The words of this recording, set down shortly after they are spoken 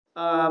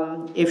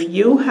If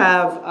you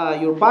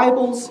have your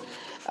Bibles,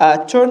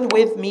 turn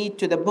with me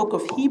to the book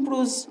of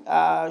Hebrews,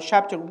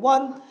 chapter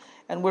 1,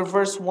 and we're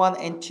verse 1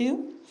 and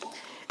 2.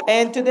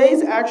 And today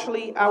is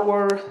actually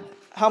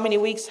how many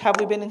weeks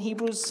have we been in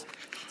Hebrews?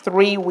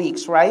 3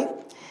 weeks, right?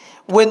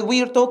 When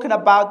we are talking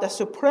about the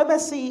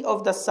supremacy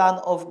of the Son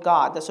of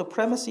God, the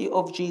supremacy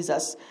of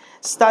Jesus,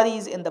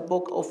 studies in the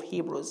book of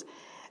Hebrews.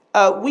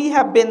 We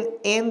have been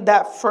in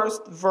that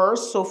first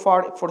verse so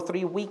far for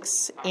 3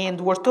 weeks, and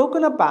we're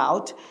talking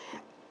about,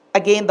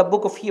 again, the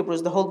book of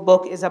Hebrews. The whole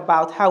book is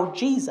about how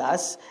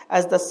Jesus,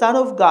 as the Son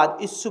of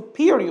God, is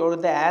superior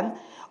than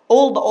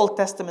all the Old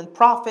Testament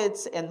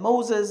prophets and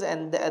Moses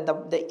and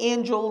the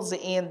angels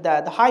and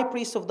the high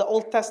priests of the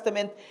Old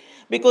Testament.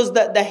 Because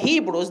the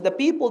Hebrews, the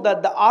people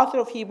that the author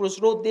of Hebrews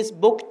wrote this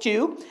book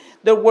to,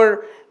 they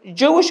were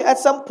Jewish at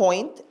some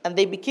point, and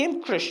they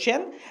became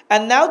Christian,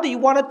 and now they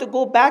wanted to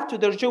go back to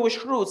their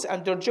Jewish roots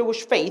and their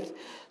Jewish faith.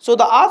 So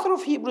the author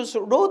of Hebrews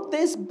wrote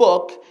this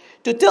book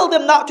to tell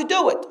them not to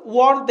do it,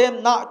 warn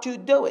them not to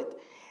do it.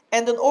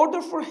 And in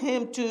order for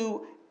him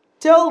to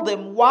tell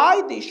them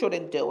why they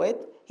shouldn't do it,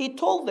 he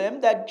told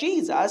them that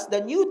Jesus, the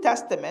New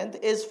Testament,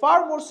 is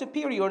far more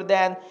superior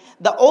than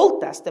the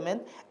Old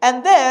Testament.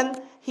 And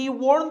then he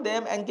warned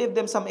them and gave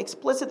them some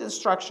explicit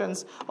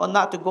instructions on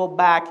not to go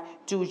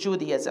back to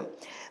Judaism.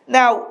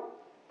 Now,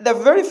 the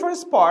very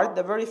first part,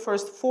 the very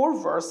first 4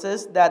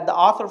 verses that the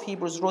author of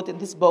Hebrews wrote in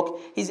this book,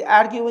 he's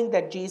arguing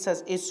that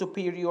Jesus is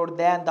superior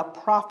than the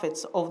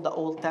prophets of the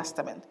Old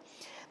Testament.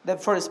 The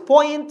first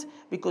point,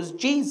 because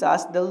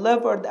Jesus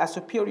delivered a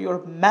superior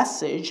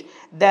message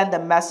than the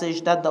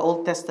message that the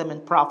Old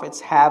Testament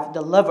prophets have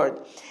delivered.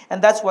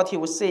 And that's what he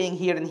was saying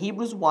here in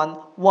Hebrews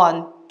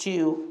 1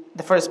 to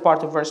the first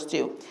part of verse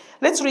 2.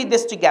 Let's read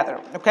this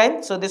together, okay?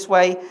 So this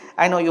way,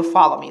 I know you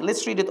follow me.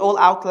 Let's read it all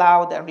out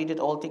loud and read it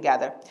all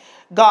together.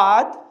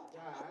 God,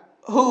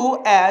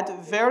 who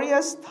at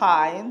various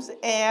times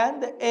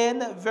and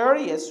in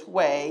various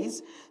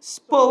ways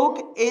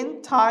spoke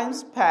in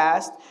times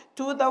past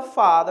to the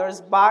fathers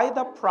by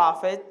the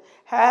prophet,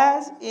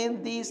 has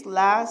in these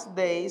last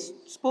days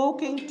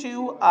spoken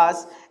to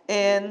us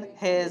in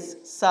his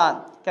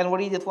Son. Can we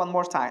read it one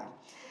more time?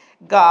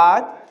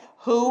 God,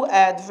 who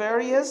at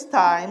various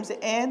times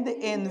and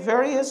in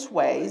various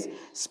ways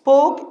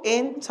spoke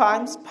in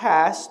times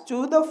past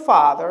to the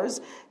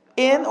fathers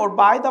in or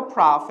by the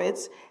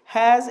prophets,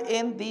 has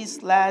in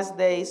these last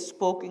days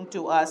spoken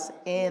to us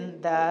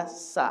in the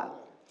Son.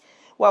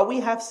 What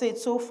we have said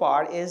so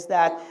far is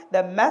that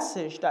the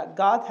message that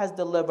God has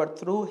delivered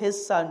through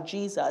his Son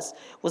Jesus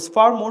was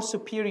far more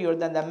superior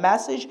than the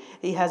message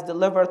he has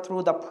delivered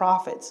through the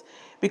prophets.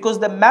 Because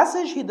the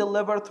message he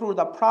delivered through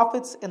the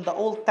prophets in the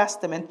Old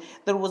Testament,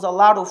 there was a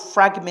lot of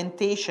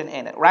fragmentation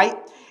in it, right?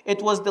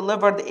 It was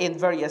delivered in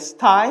various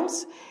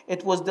times.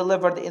 It was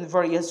delivered in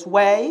various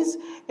ways.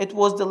 It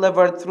was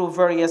delivered through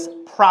various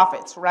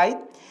prophets, right?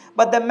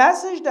 But the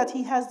message that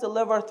he has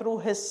delivered through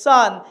his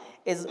Son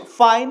is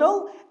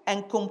final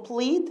and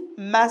complete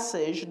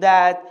message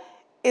that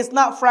is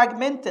not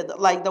fragmented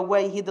like the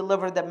way he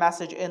delivered the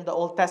message in the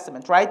Old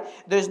Testament, right?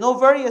 There's no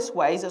various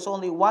ways. There's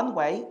only one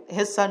way,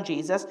 his Son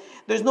Jesus.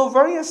 There's no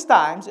various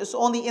times. It's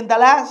only in the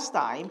last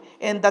time,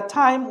 in the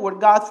time where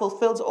God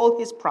fulfills all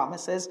his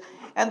promises.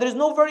 And there's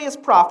no various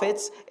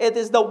prophets. It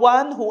is the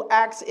one who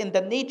acts in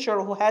the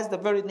nature, who has the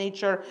very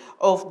nature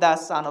of the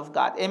Son of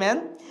God.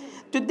 Amen?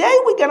 Today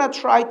we're going to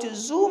try to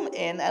zoom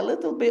in a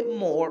little bit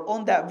more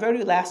on that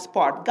very last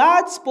part.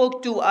 God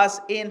spoke to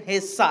us in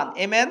his Son.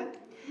 Amen?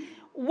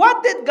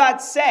 What did God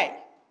say?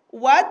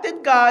 What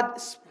did God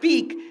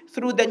speak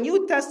through the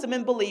New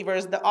Testament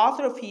believers, the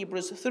author of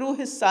Hebrews, through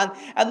his Son?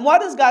 And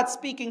what is God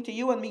speaking to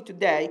you and me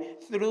today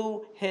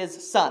through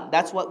his Son?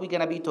 That's what we're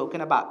going to be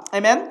talking about.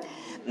 Amen?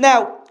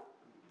 Now,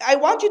 I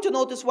want you to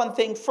notice one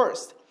thing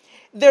first.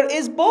 There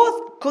is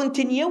both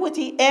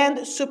continuity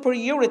and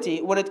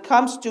superiority when it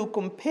comes to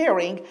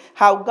comparing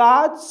how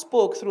God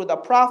spoke through the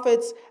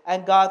prophets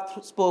and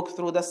God spoke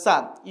through the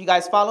Son. You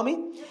guys follow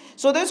me?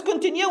 So there's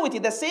continuity.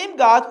 The same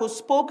God who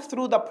spoke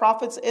through the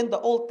prophets in the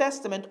Old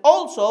Testament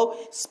also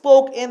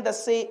spoke in the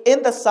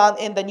Son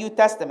in the New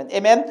Testament.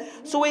 Amen?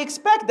 So we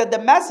expect that the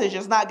message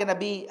is not going to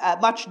be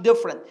much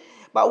different.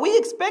 But we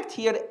expect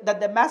here that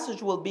the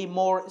message will be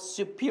more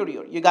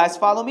superior. You guys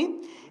follow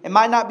me? It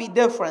might not be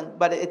different,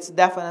 but it's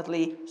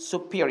definitely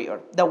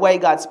superior. The way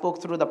God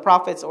spoke through the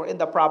prophets or in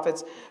the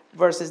prophets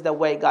versus the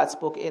way God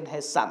spoke in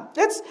his Son.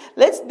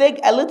 Let's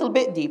dig a little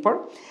bit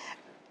deeper.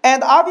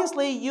 And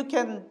obviously you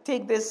can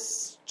take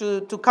this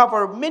to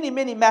cover many,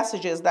 many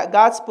messages that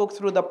God spoke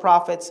through the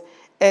prophets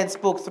and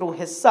spoke through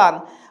his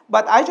Son.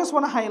 But I just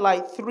want to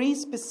highlight 3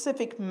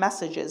 specific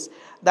messages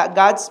that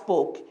God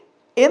spoke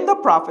in the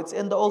prophets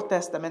in the Old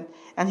Testament,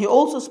 and he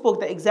also spoke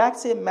the exact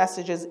same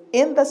messages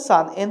in the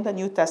Son in the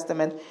New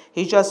Testament.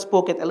 He just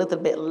spoke it a little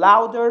bit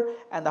louder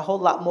and a whole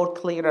lot more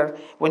clearer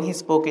when he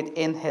spoke it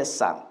in his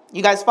Son.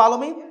 You guys follow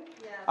me?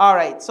 Yeah. All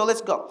right, so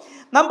let's go.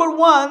 Number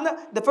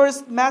 1, the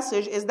first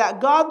message is that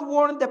God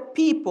warned the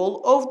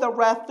people of the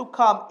wrath to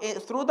come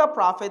through the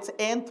prophets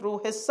and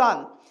through his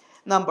Son.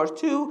 Number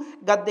 2,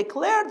 God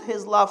declared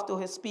his love to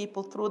his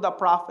people through the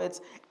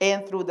prophets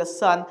and through the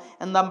Son.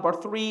 And number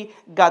 3,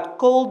 God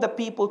called the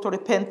people to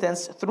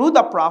repentance through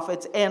the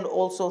prophets and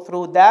also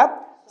through the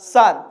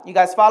Son. You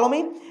guys follow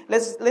me?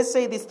 Let's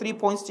say these 3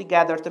 points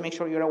together to make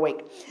sure you're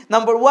awake.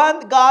 Number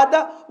 1,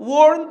 God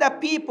warned the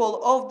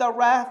people of the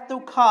wrath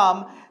to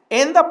come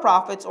in the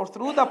prophets or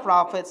through the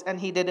prophets, and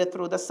he did it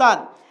through the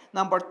Son.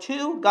 Number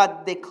 2,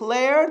 God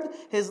declared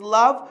his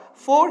love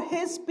for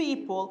his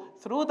people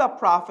through the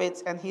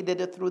prophets, and he did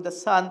it through the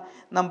Son.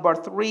 Number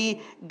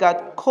 3,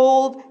 God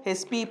called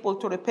his people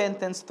to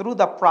repentance through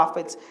the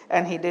prophets,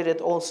 and he did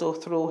it also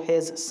through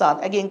his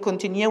Son. Again,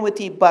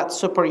 continuity but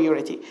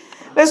superiority.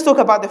 Let's talk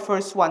about the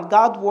first one.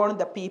 God warned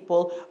the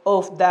people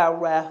of the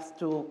wrath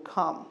to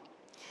come.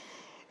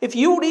 If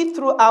you read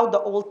throughout the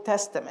Old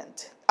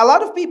Testament, a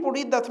lot of people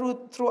read that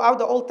throughout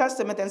the Old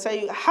Testament and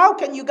say, how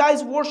can you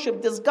guys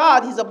worship this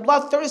God? He's a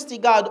bloodthirsty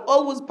God,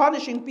 always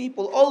punishing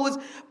people, always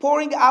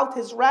pouring out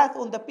his wrath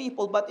on the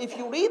people. But if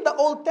you read the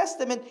Old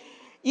Testament,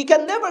 you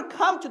can never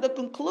come to the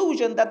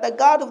conclusion that the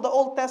God of the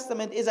Old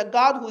Testament is a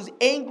God who's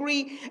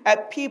angry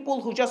at people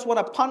who just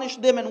want to punish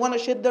them and want to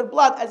shed their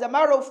blood. As a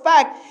matter of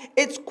fact,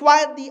 it's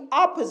quite the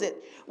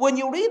opposite. When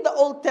you read the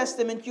Old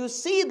Testament, you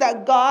see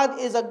that God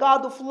is a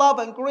God of love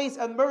and grace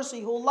and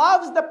mercy who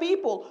loves the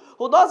people,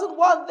 who doesn't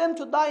want them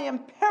to die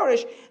and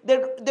perish.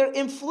 They're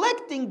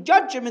inflicting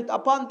judgment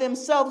upon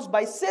themselves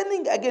by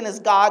sinning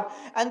against God,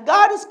 and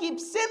God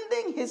keeps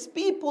sending his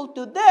people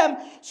to them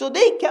so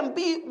they can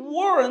be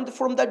warned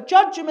from the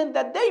judgment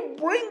that they're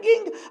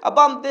bringing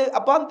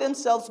upon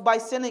themselves by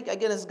sinning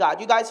against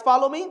God. You guys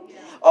follow me? Yeah.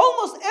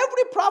 Almost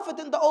every prophet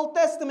in the Old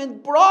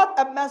Testament brought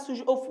a message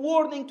of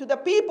warning to the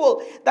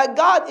people that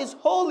God is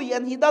holy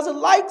and he doesn't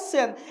like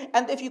sin.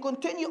 And if you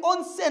continue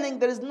on sinning,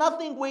 there is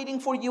nothing waiting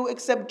for you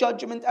except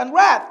judgment and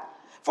wrath.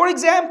 For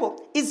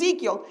example,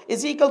 Ezekiel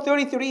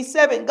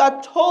 33:7,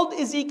 God told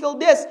Ezekiel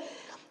this: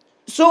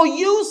 so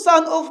you,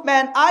 son of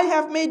man, I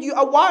have made you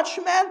a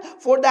watchman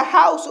for the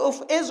house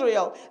of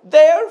Israel.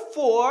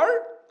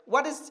 Therefore,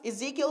 what is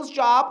Ezekiel's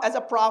job as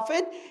a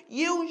prophet?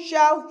 You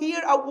shall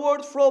hear a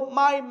word from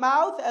my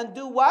mouth and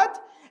do what?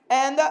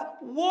 And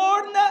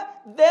warn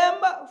them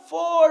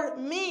for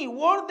me.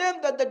 Warn them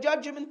that the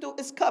judgment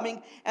is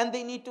coming and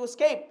they need to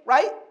escape,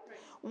 right?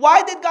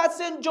 Why did God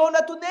send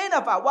Jonah to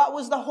Nineveh? What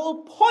was the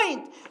whole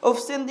point of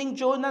sending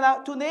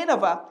Jonah to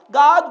Nineveh?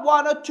 God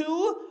wanted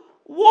to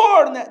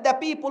warn the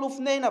people of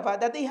Nineveh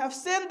that they have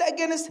sinned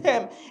against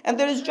him and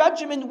there is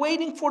judgment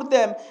waiting for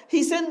them.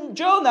 He sent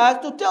Jonah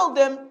to tell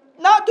them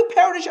not to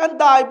perish and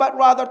die, but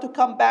rather to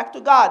come back to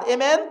God.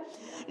 Amen?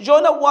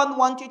 Jonah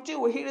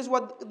 1:1-2. Here is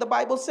what the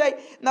Bible says.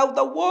 Now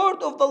the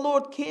word of the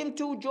Lord came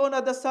to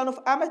Jonah the son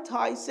of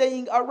Amittai,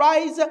 saying,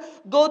 arise,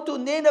 go to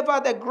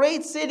Nineveh, the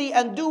great city,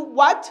 and do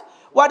what?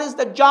 What is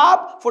the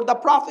job for the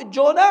prophet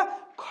Jonah?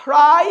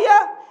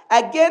 Cry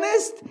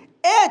against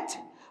it,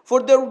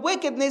 for their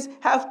wickedness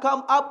have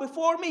come up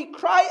before me.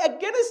 Cry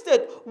against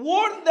it.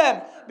 Warn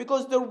them,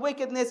 because their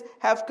wickedness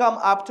have come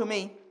up to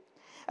me.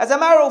 As a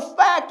matter of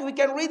fact, we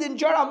can read in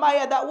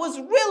Jeremiah that was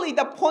really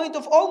the point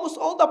of almost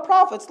all the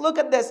prophets. Look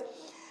at this.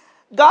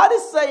 God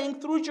is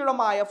saying through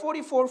Jeremiah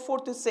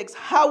 44:4-6,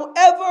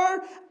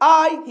 however,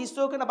 he's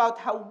talking about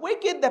how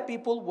wicked the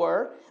people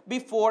were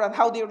before and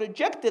how they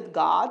rejected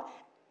God.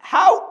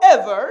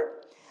 However,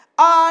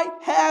 I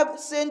have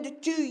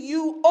sent to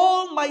you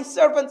all my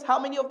servants. How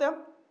many of them?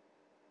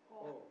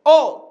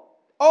 All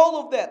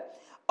of them.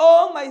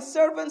 All my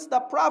servants,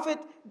 the prophet,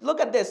 look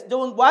at this,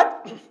 doing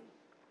what?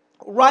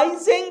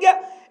 Rising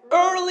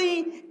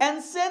early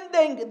and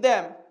sending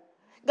them.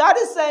 God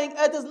is saying,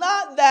 it is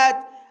not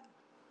that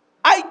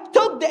I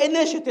took the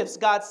initiatives,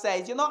 God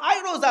says.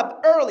 I rose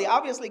up early.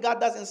 Obviously, God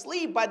doesn't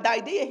sleep, but the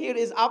idea here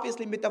is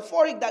obviously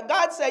metaphoric, that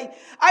God said,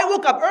 I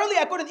woke up early.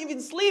 I couldn't even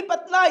sleep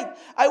at night.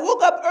 I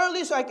woke up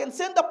early so I can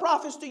send the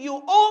prophets to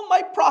you. All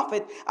my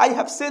prophet I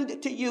have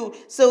sent to you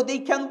so they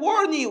can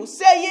warn you,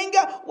 saying,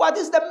 what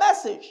is the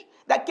message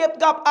that kept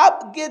God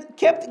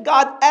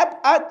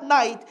up at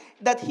night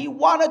that he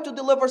wanted to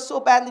deliver so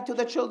badly to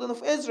the children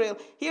of Israel?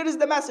 Here is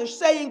the message,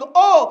 saying,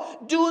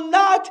 do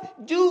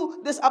not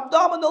do this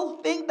abominable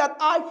thing that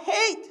I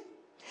hate.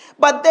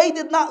 But they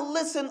did not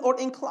listen or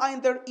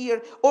incline their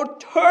ear or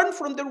turn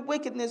from their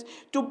wickedness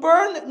to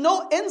burn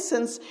no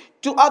incense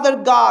to other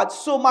gods.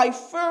 So my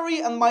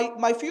fury and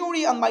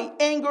my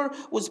anger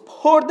was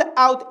poured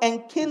out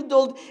and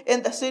kindled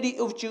in the city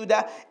of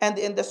Judah and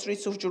in the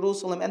streets of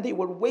Jerusalem, and they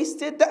were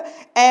wasted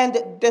and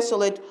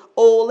desolate.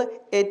 All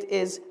it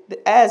is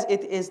as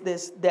it is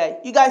this day.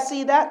 You guys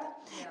see that?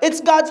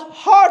 It's God's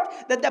heart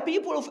that the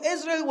people of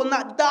Israel will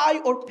not die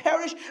or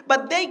perish,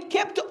 but they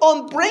kept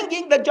on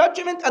bringing the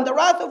judgment and the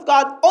wrath of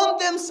God on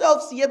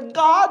themselves. Yet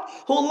God,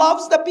 who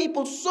loves the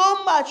people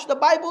so much, the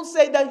Bible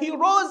says that he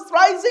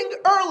rising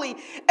early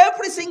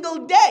every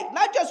single day,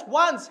 not just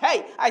once.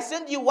 Hey, I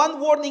send you one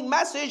warning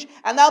message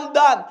and I'm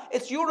done.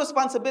 It's your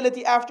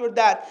responsibility after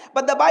that.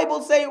 But the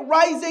Bible says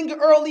rising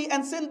early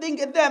and sending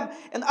them.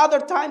 And other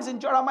times in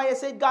Jeremiah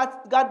said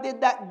God did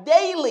that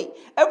daily.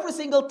 Every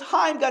single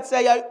time God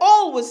said, I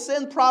always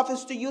sent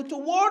prophets to you to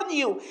warn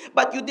you,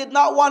 but you did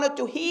not want it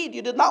to heed,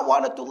 you did not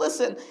want it to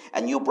listen,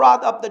 and you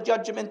brought up the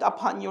judgment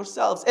upon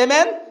yourselves.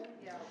 Amen?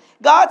 Yeah.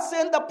 God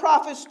sent the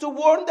prophets to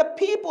warn the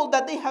people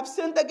that they have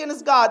sinned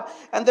against God,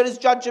 and there is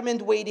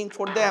judgment waiting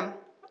for them.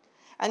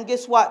 And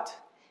guess what?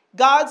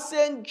 God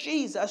sent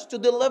Jesus to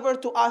deliver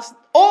to us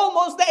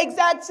almost the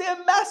exact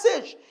same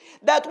message,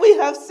 that we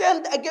have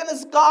sinned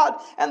against God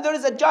and there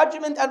is a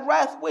judgment and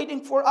wrath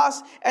waiting for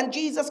us. And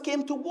Jesus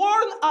came to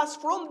warn us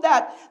from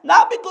that.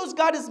 Not because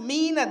God is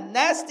mean and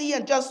nasty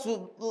and just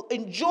to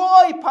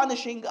enjoy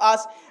punishing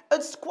us.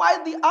 It's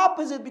quite the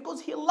opposite,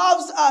 because He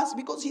loves us,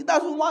 because He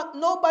doesn't want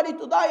nobody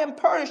to die and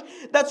perish.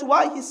 That's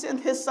why He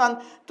sent His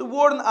Son to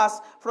warn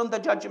us from the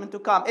judgment to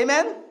come.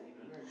 Amen?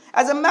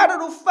 As a matter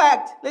of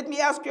fact, let me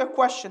ask you a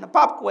question, a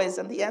pop quiz,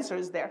 and the answer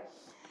is there.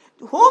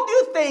 Whom do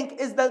you think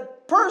is the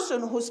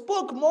person who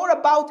spoke more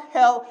about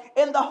hell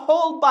in the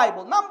whole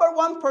Bible? Number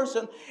one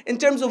person in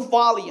terms of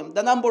volume,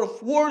 the number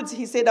of words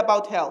he said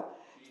about hell.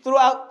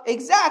 Throughout,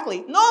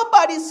 exactly.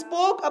 Nobody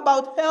spoke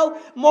about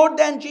hell more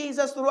than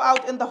Jesus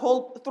throughout the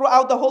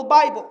whole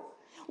Bible.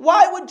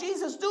 Why would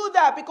Jesus do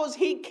that? Because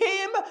He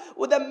came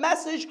with a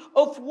message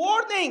of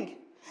warning.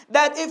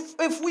 That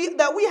if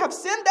we have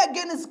sinned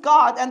against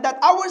God, and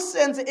that our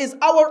sins is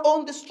our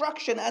own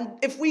destruction, and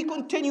if we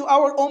continue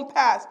our own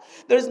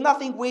path, there is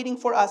nothing waiting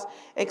for us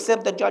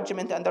except the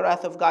judgment and the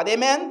wrath of God.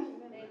 Amen?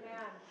 Amen.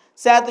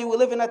 Sadly, we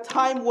live in a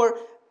time where,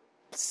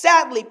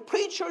 sadly,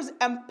 preachers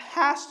and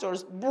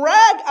pastors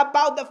brag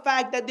about the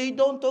fact that they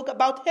don't talk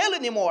about hell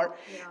anymore.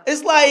 Yeah.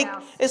 It's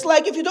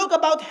like if you talk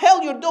about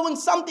hell, you're doing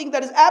something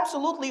that is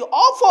absolutely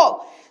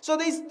awful. So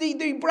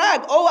they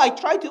brag, oh, I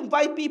try to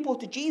invite people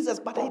to Jesus,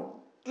 but I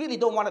really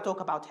don't want to talk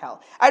about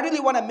hell. I really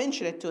want to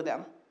mention it to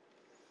them.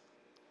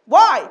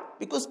 Why?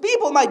 Because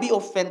people might be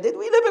offended.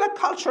 We live in a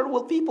culture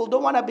where people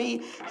don't want to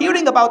be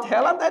hearing about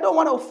hell, and they don't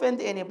want to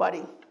offend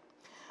anybody.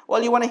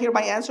 Well, you want to hear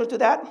my answer to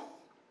that?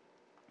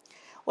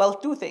 Well,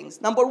 two things.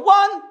 Number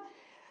one,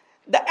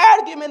 the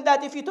argument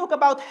that if you talk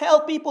about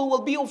hell, people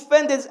will be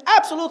offended is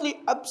absolutely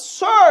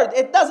absurd.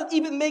 It doesn't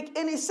even make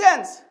any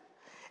sense.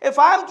 If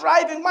I'm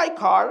driving my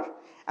car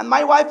and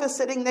my wife is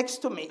sitting next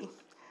to me,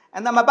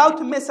 and I'm about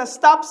to miss a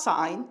stop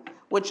sign,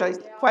 which I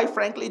quite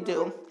frankly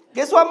do,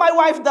 guess what my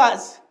wife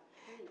does?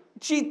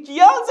 She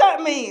yells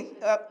at me,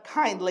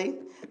 kindly.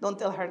 Don't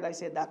tell her that I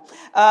said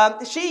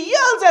that. She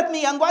yells at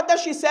me, and what does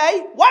she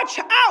say?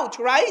 Watch out,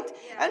 right?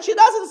 Yeah. And she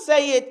doesn't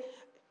say it.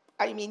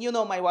 I mean, you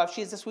know my wife,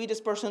 she's the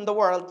sweetest person in the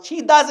world.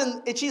 She's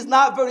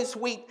not very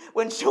sweet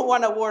when she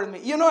want to warn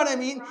me. You know what I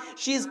mean?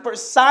 She's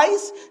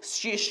precise,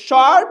 she's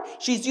sharp,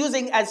 she's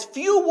using as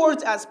few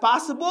words as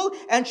possible,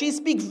 and she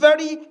speaks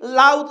very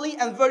loudly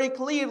and very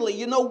clearly.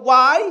 You know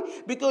why?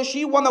 Because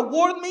she want to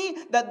warn me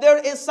that there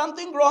is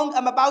something wrong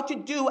I'm about to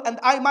do,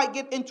 and I might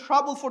get in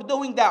trouble for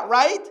doing that,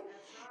 right?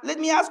 Let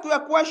me ask you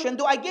a question.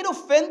 Do I get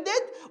offended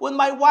when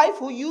my wife,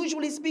 who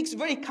usually speaks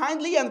very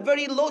kindly and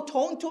very low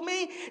tone to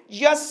me,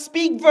 just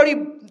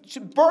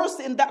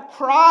burst in that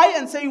cry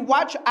and say,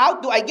 watch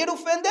out? Do I get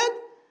offended?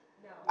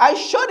 No. I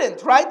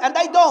shouldn't, right? And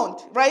I don't,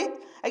 right?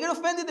 I get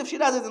offended if she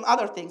does it in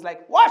other things,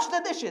 like wash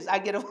the dishes. I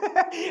get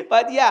offended.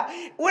 But yeah,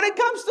 when it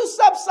comes to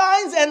stop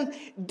signs and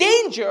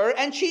danger,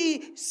 and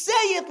she say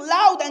it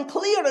loud and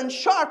clear and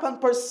sharp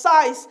and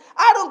precise,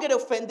 I don't get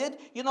offended.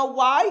 You know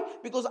why?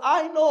 Because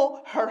I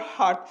know her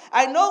heart.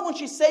 I know when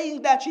she's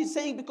saying that, she's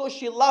saying because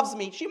she loves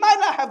me. She might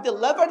not have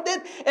delivered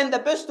it in the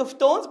best of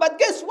tones, but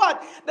guess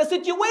what? The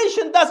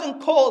situation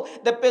doesn't call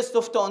the best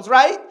of tones,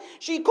 right?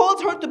 She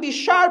calls her to be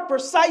sharp,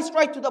 precise,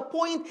 right to the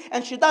point,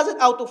 and she does it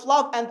out of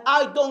love, and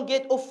I don't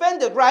get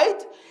offended,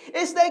 right?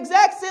 It's the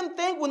exact same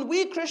thing when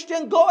we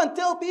Christians go and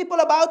tell people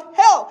about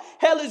hell.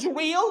 Hell is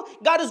real.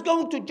 God is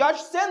going to judge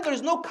sin. There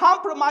is no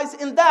compromise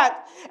in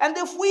that. And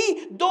if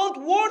we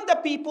don't warn the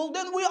people,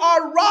 then we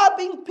are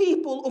robbing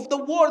people of the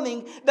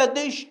warning that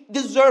they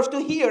deserve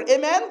to hear.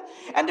 Amen?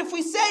 And if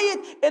we say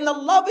it in a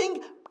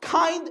loving,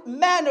 kind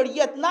manner,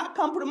 yet not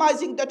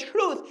compromising the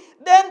truth,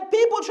 then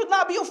people should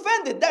not be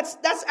offended.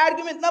 That's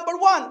argument number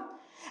one.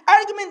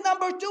 Argument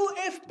number two,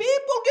 if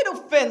people get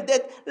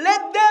offended,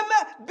 let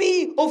them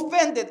be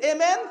offended.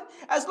 Amen?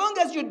 As long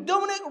as you're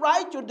doing it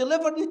right, you're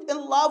delivering it in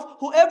love,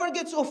 whoever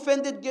gets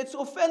offended gets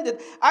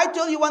offended. I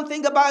tell you one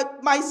thing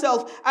about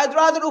myself. I'd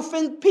rather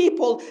offend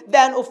people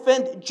than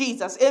offend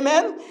Jesus.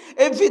 Amen?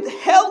 If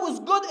hell was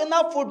good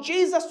enough for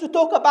Jesus to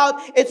talk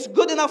about, it's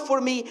good enough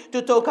for me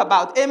to talk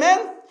about.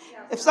 Amen? Yeah.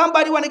 If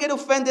somebody want to get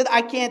offended,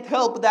 I can't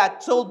help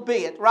that. So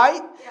be it,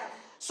 right? Yeah.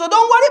 So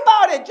don't worry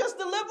about it. Just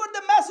deliver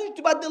the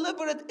message, but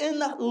deliver it in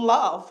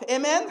love.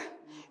 Amen?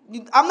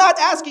 I'm not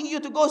asking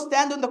you to go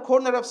stand on the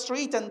corner of the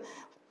street and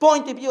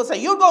point to people and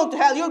say, you're going to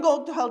hell, you're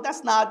going to hell.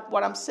 That's not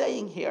what I'm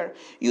saying here.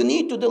 You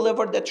need to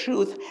deliver the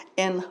truth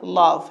in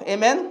love.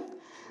 Amen?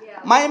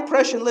 Yeah. My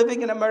impression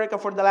living in America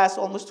for the last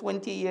almost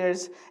 20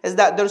 years is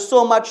that there's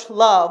so much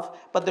love,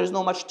 but there's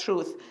no much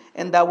truth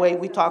in the way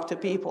we talk to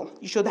people.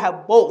 You should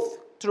have both.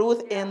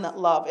 Truth in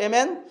love.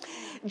 Amen?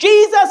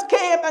 Jesus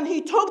came and he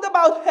talked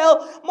about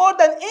hell more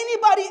than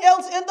anybody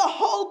else in the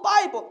whole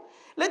Bible.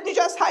 Let me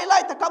just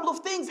highlight a couple of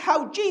things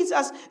how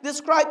Jesus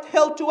described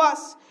hell to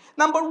us.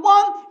 Number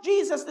one,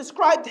 Jesus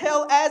described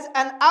hell as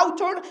an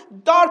outer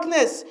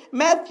darkness.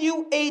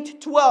 Matthew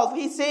 8:12.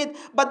 He said,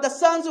 but the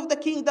sons of the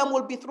kingdom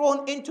will be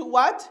thrown into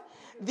what?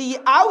 The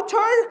outer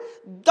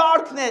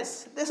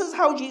darkness. This is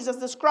how Jesus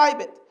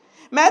described it.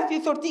 Matthew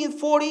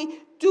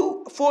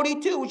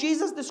 13:40-42.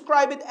 Jesus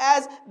described it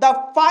as the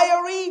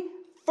fiery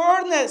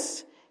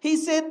furnace. He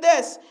said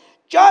this,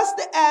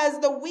 just as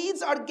the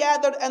weeds are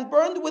gathered and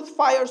burned with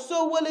fire,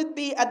 so will it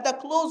be at the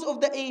close of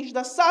the age.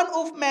 The Son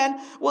of Man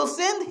will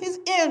send his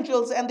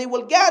angels, and they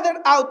will gather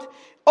out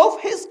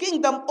of his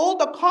kingdom all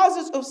the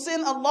causes of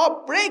sin and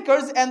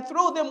lawbreakers and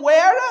throw them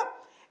where?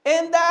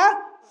 In the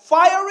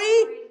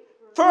fiery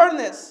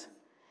furnace.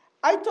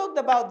 I talked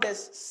about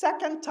this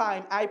second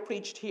time I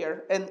preached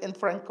here in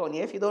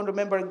Franconia. If you don't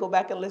remember, go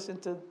back and listen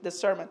to the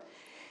sermon.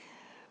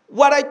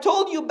 What I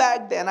told you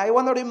back then, I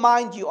want to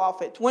remind you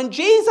of it. When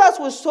Jesus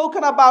was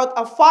talking about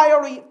a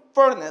fiery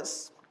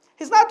furnace,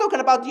 he's not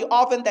talking about the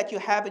oven that you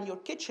have in your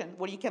kitchen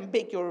where you can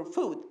bake your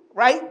food,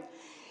 right?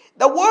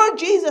 The word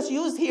Jesus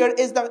used here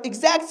is the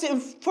exact same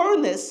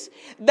furnace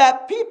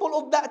that people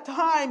of that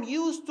time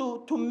used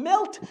to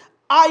melt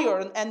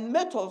iron and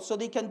metal so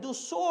they can do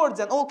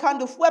swords and all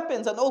kinds of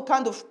weapons and all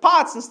kinds of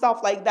pots and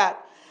stuff like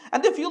that.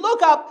 And if you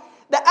look up,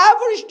 the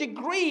average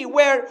degree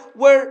where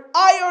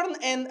iron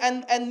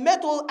and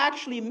metal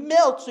actually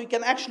melt so you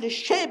can actually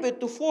shape it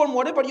to form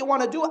whatever you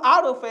want to do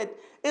out of it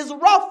is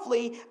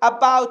roughly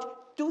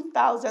about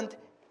 2,000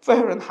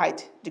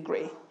 Fahrenheit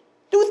degree.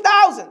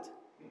 2,000.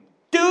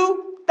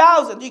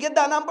 2,000. Do you get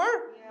that number?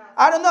 Yeah.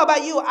 I don't know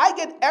about you. I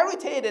get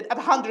irritated at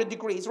 100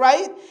 degrees,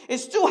 right?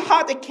 It's too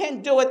hot. I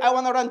can't do it. I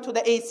want to run to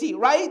the AC,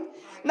 right?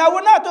 Now,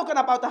 we're not talking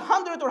about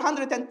 100 or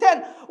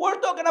 110. We're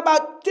talking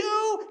about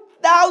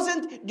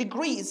 2,000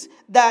 degrees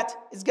that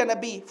is going to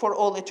be for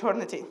all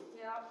eternity.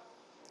 Yeah.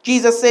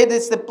 Jesus said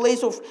it's the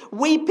place of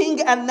weeping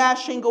and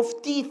gnashing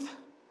of teeth.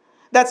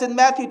 That's in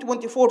Matthew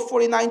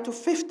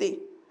 24:49-50.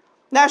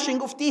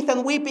 Gnashing of teeth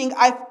and weeping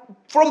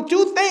from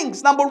two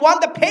things. Number one,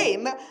 the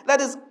pain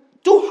that is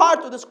too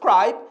hard to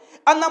describe.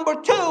 And number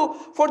two,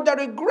 for the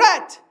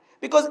regret.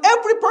 Because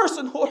every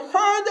person who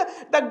heard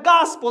the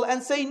gospel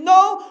and say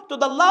no to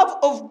the love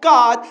of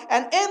God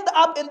and end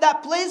up in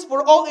that place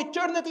for all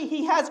eternity,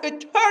 he has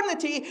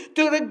eternity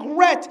to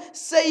regret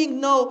saying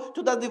no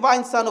to the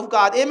divine Son of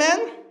God.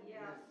 Amen? Yeah.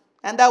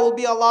 And that will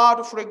be a lot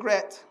of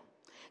regret.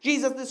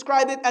 Jesus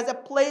described it as a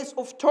place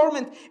of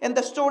torment in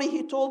the story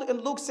he told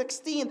in Luke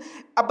 16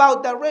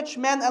 about the rich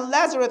man and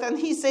Lazarus. And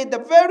he said the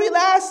very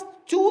last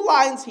two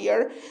lines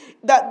here,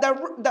 that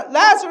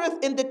Lazarus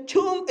in the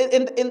tomb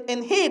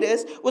in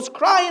Hades was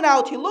crying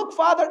out. He looked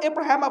Father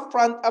Abraham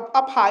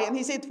up high, and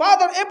he said,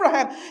 Father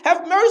Abraham,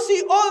 have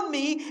mercy on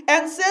me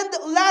and send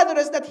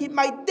Lazarus that he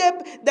might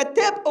dip the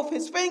tip of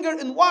his finger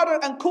in water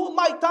and cool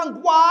my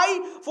tongue.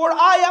 Why? For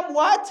I am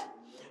what?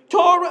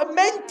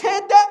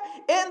 Tormented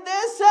in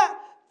this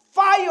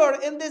fire,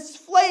 in this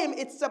flame.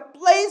 It's a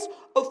place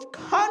of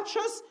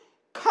conscious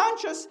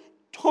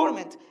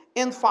torment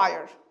in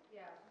fire.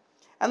 Yeah.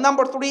 And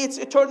number three, it's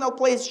eternal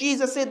place.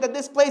 Jesus said that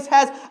this place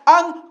has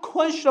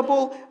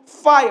unquenchable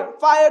fire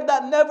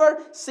that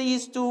never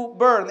ceases to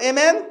burn.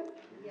 Amen?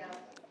 Yeah.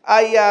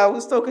 I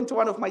was talking to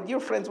one of my dear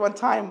friends one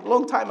time,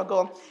 long time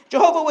ago.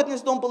 Jehovah's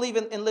Witnesses don't believe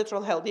in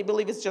literal hell. They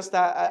believe it's just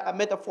a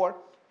metaphor.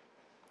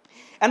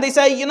 And they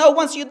say,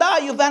 once you die,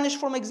 you vanish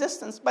from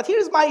existence. But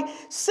here's my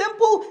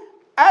simple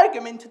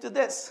argument to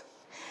this.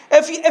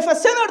 If a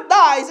sinner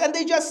dies and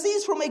they just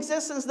cease from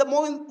existence the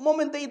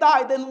moment they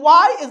die, then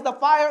why is the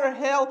fire of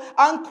hell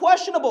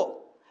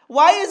unquestionable?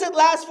 Why is it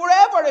last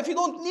forever if you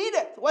don't need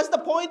it? What's the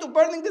point of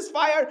burning this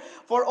fire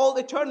for all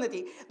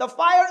eternity? The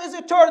fire is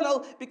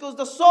eternal because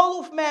the soul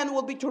of man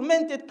will be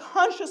tormented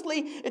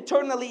consciously,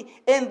 eternally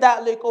in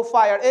that lake of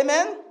fire.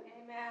 Amen?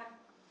 Amen.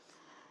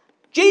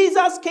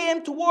 Jesus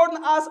came to warn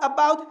us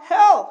about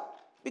hell.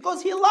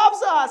 Because he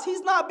loves us. He's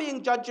not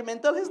being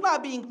judgmental. He's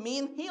not being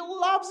mean. He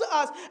loves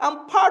us.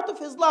 And part of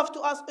his love to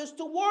us is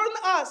to warn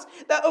us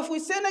that if we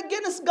sin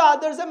against God,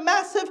 there's a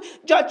massive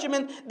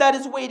judgment that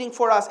is waiting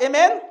for us.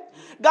 Amen?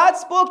 God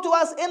spoke to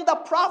us in the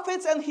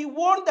prophets and he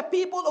warned the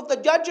people of the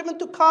judgment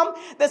to come.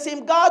 The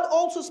same God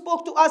also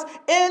spoke to us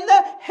in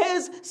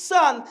his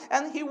Son.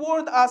 And he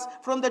warned us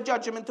from the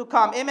judgment to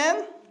come.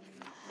 Amen?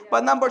 Yeah.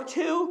 But number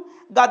two,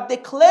 God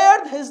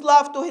declared his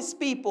love to his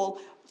people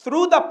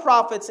through the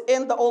prophets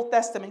in the Old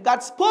Testament.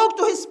 God spoke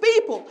to his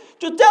people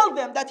to tell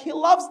them that he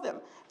loves them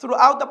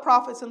throughout the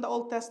prophets in the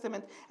Old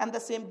Testament. And the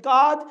same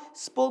God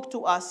spoke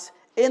to us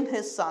in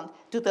his Son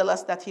to tell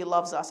us that he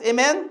loves us.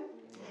 Amen?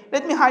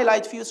 Let me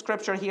highlight a few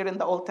scripture here in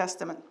the Old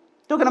Testament.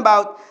 Talking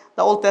about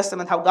the Old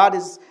Testament, how God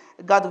is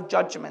a God of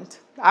judgment.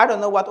 I don't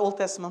know what Old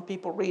Testament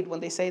people read when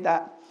they say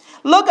that.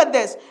 Look at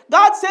this.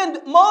 God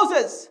sent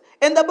Moses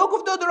in the book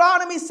of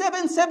Deuteronomy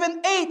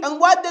 7:7-8. And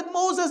what did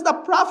Moses the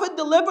prophet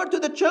deliver to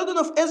the children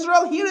of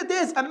Israel? Here it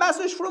is, a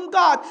message from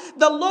God.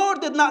 The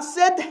Lord did not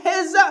set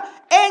his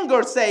anger,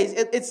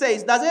 it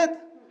says, does it?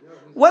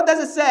 What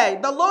does it say?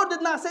 The Lord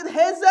did not set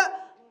his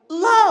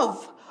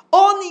love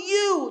on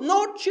you,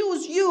 nor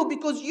choose you,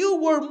 because you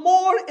were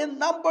more in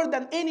number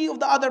than any of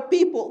the other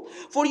people.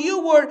 For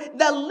you were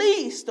the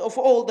least of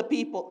all the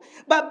people.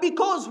 But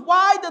because,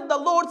 why did the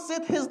Lord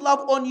set his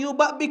love on you?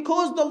 But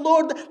because the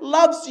Lord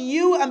loves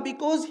you, and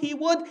because he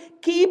would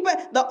keep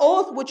the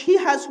oath which he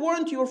has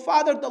sworn to your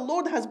father, the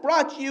Lord has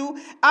brought you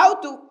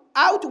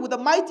out with a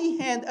mighty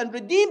hand and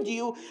redeemed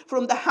you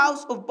from the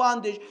house of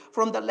bondage,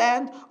 from the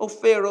land of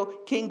Pharaoh,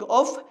 king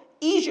of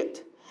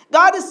Egypt.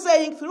 God is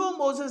saying through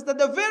Moses that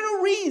the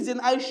very reason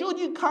I showed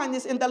you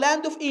kindness in the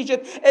land of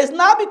Egypt is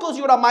not because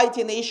you're a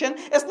mighty nation.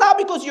 It's not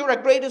because you're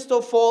the greatest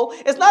of all.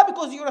 It's not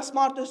because you're the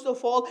smartest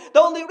of all. The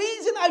only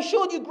reason I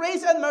showed you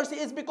grace and mercy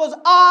is because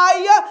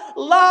I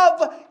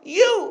love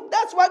you.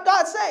 That's what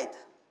God said.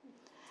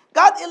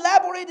 God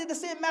elaborated the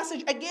same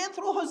message again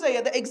through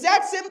Hosea, the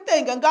exact same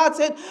thing. And God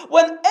said,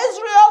 when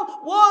Israel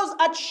was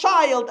a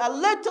child, a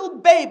little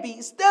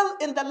baby, still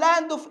in the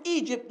land of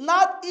Egypt,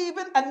 not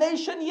even a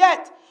nation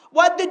yet,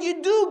 what did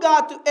you do,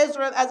 God, to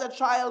Israel as a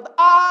child?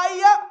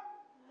 I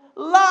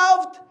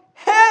loved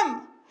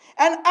him.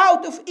 And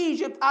out of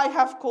Egypt I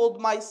have called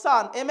my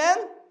son. Amen?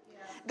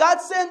 God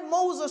sent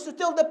Moses to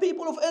tell the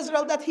people of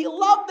Israel that he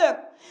loved them.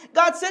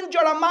 God sent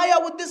Jeremiah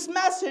with this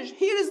message.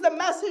 Here is the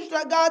message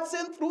that God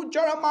sent through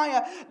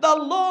Jeremiah. The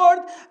Lord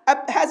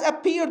has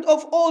appeared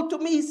of old to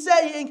me,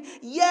 saying,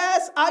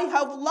 yes, I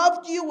have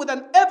loved you with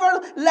an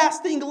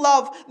everlasting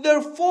love.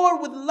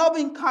 Therefore, with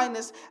loving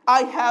kindness,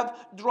 I have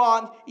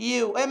drawn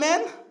you.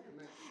 Amen?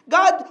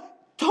 God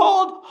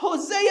told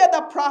Hosea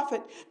the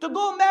prophet to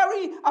go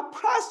marry a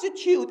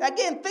prostitute.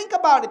 Again, think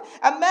about it.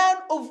 A man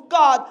of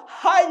God,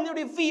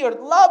 highly revered,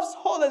 loves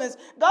holiness.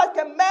 God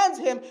commands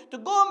him to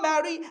go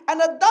marry an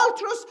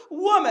adulterous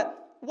woman.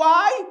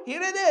 Why?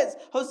 Here it is.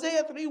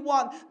 Hosea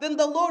 3:1. Then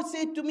the Lord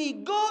said to me,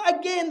 go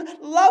again,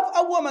 love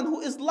a woman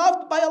who is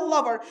loved by a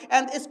lover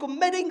and is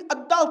committing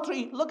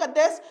adultery. Look at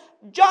this.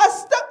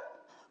 Just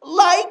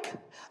like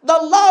the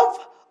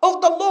love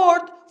of the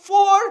Lord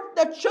for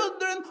the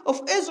children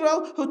of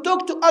Israel who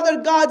took to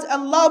other gods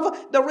and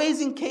loved the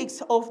raisin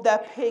cakes of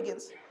the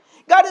pagans.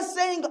 God is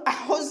saying,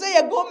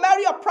 Hosea, go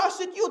marry a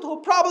prostitute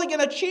who's probably going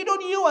to cheat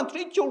on you and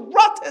treat you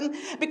rotten,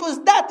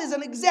 because that is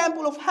an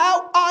example of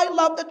how I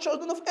love the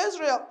children of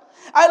Israel.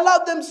 I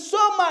love them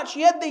so much,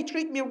 yet they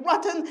treat me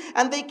rotten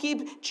and they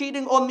keep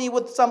cheating on me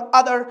with some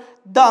other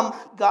dumb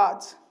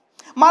gods.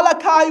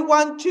 Malachi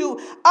 1:2.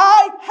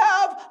 I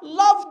have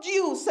loved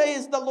you,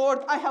 says the Lord.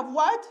 I have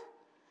what?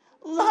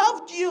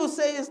 Loved you,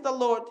 says the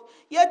Lord.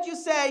 Yet you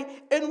say,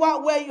 in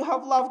what way you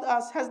have loved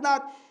us?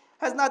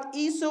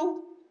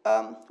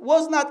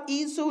 Was not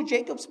Esau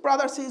Jacob's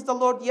brother, says the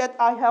Lord? Yet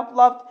I have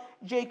loved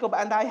Jacob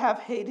and I have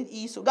hated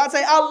Esau. God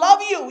says, I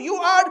love you. You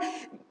are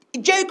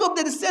Jacob,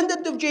 the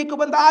descendant of Jacob,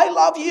 and I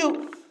love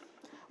you.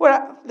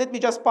 Well, let me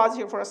just pause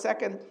here for a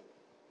second.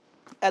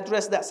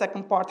 Address that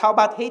second part. How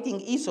about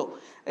hating Esau?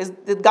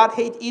 Did God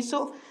hate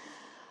Esau?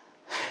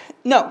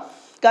 No.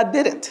 God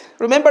didn't.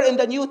 Remember in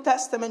the New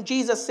Testament,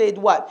 Jesus said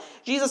what?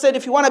 Jesus said,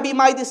 if you want to be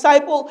my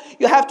disciple,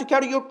 you have to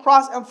carry your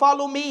cross and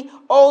follow me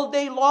all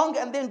day long.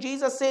 And then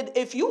Jesus said,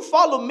 if you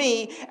follow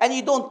me and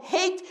you don't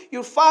hate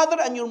your father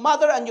and your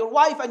mother and your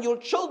wife and your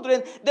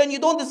children, then you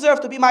don't deserve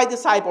to be my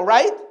disciple,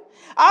 right?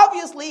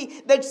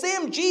 Obviously, the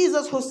same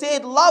Jesus who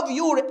said, love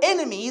your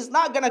enemies,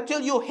 not going to tell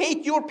you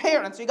hate your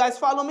parents. You guys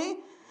follow me?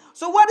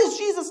 So what is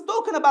Jesus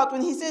talking about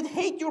when he said,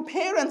 hate your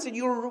parents and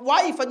your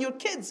wife and your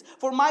kids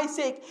for my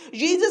sake?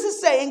 Jesus is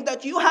saying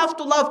that you have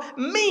to love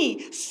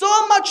me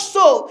so much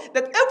so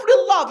that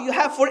every love you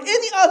have for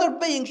any other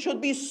being should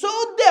be so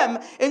dim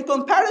in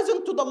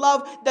comparison to the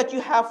love that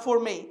you have for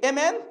me.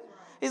 Amen?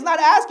 He's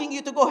not asking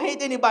you to go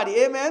hate anybody.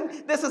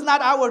 Amen? This is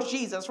not our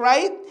Jesus,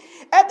 right?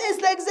 And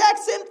it's the exact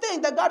same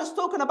thing that God is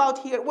talking about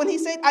here. When he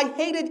said, I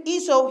hated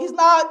Esau, he's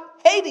not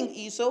hating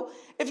Esau.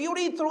 If you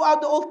read throughout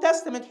the Old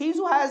Testament,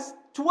 Esau has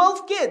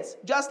 12 kids,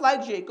 just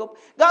like Jacob.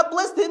 God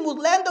blessed him with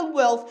land and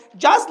wealth,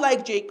 just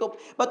like Jacob.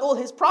 But all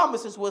his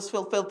promises was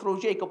fulfilled through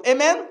Jacob.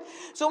 Amen?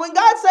 So when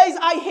God says,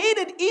 I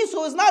hated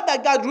Esau, it's not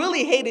that God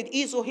really hated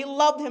Esau. He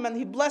loved him and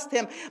he blessed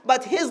him.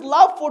 But his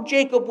love for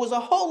Jacob was a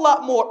whole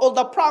lot more. All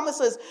the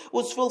promises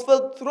was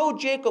fulfilled through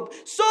Jacob.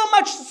 So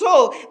much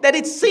so that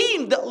it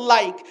seemed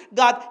like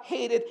God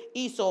hated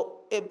Esau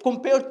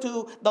compared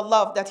to the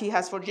love that he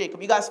has for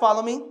Jacob. You guys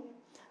follow me?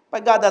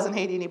 But God doesn't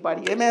hate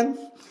anybody.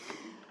 Amen?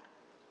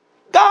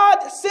 God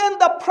sent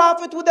the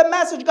prophet with a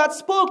message. God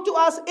spoke to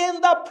us in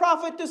the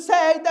prophet to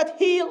say that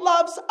he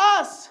loves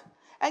us.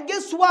 And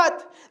guess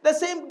what? The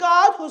same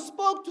God who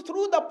spoke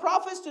through the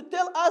prophets to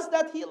tell us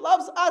that he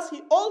loves us,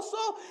 he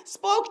also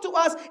spoke to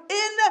us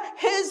in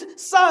his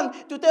son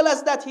to tell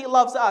us that he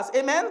loves us.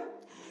 Amen?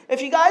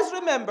 If you guys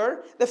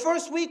remember, the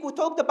first week we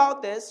talked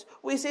about this.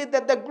 We said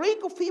that the Greek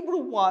of Hebrew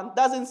 1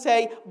 doesn't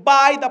say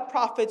by the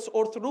prophets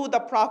or through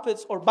the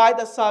prophets or by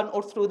the son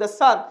or through the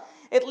son.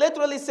 It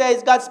literally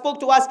says God spoke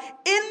to us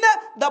in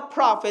the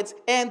prophets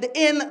and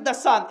in the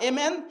Son.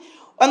 Amen?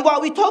 And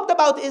what we talked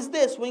about is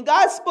this: when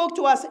God spoke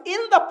to us in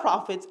the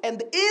prophets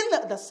and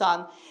in the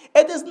Son,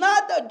 it is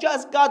not that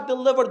just God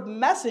delivered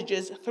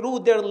messages through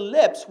their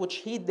lips, which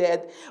He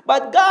did,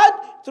 but God,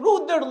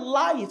 through their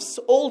lives,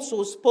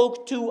 also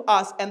spoke to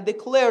us and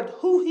declared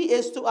who He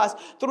is to us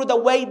through the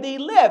way they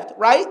lived,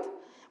 right?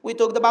 We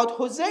talked about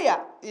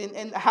Hosea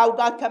and how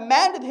God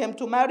commanded him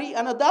to marry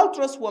an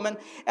adulterous woman.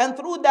 And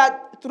through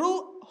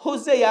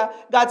Hosea,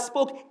 God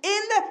spoke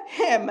in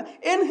him,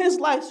 in his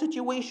life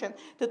situation,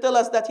 to tell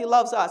us that He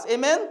loves us.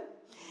 Amen?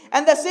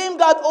 And the same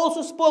God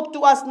also spoke to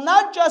us,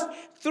 not just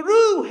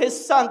through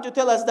His Son to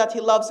tell us that He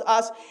loves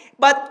us,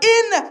 but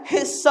in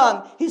His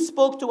Son, He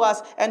spoke to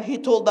us and He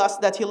told us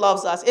that He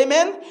loves us.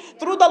 Amen?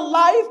 Through the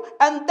life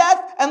and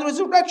death and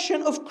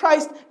resurrection of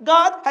Christ,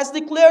 God has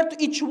declared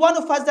to each one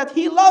of us that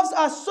He loves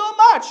us so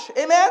much.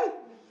 Amen?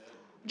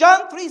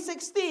 John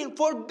 3:16,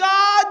 for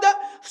God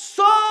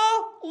so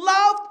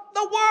loved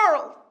the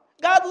world.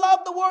 God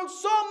loved the world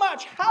so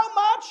much. How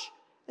much?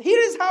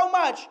 Here is how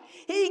much.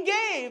 He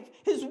gave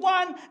His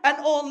one and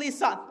only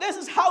Son. This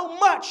is how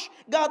much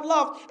God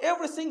loved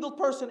every single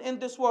person in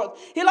this world.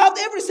 He loved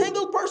every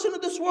single person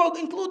in this world,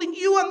 including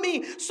you and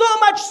me. So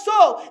much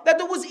so that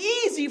it was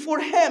easy for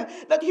Him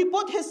that He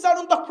put His Son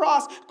on the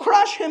cross,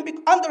 crushed Him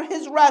under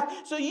His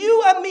wrath, so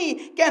you and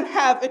me can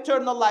have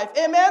eternal life.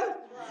 Amen?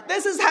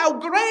 This is how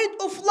great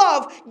of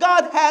love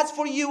God has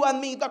for you and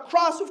me. The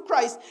cross of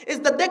Christ is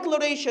the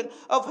declaration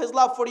of His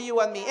love for you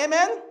and me.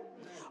 Amen?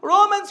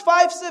 Romans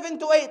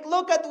 5:7-8.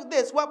 Look at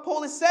this, what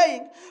Paul is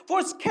saying.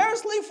 For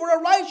scarcely for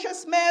a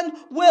righteous man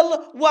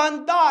will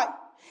one die.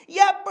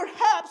 Yet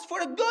perhaps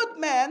for a good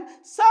man,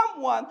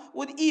 someone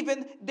would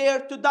even dare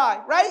to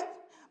die. Right?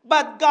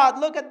 But God,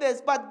 look at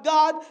this. But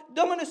God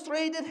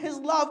demonstrated His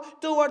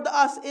love toward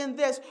us in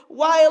this.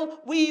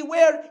 While we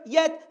were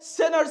yet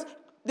sinners,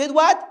 did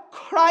what?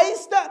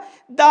 Christ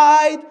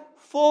died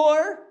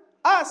for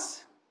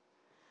us.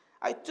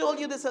 I told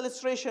you this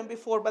illustration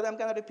before, but I'm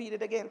going to repeat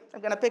it again.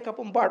 I'm going to pick up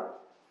on Barb.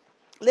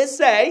 Let's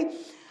say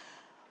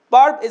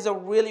Barb is a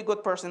really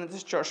good person in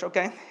this church,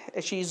 okay?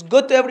 She's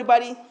good to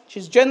everybody.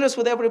 She's generous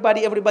with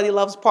everybody. Everybody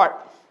loves Barb.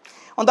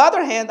 On the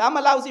other hand, I'm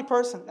a lousy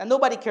person, and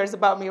nobody cares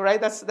about me,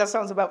 right? That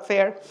sounds about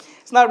fair.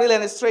 It's not really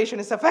an illustration,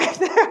 it's a fact.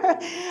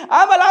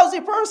 I'm a lousy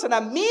person.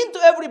 I'm mean to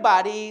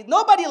everybody.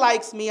 Nobody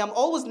likes me. I'm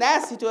always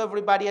nasty to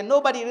everybody, and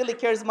nobody really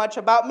cares much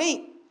about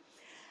me.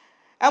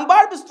 And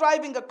Barb is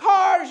driving a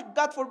car.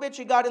 God forbid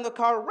she got in a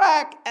car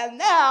wreck. And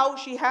now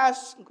she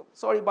has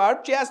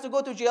to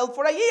go to jail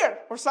for a year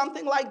or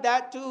something like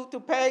that to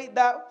pay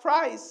the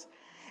price.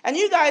 And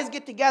you guys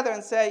get together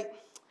and say,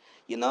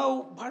 you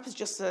know, Barb is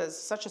just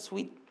such a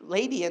sweet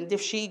lady. And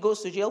if she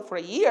goes to jail for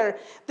a year,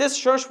 this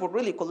church would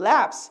really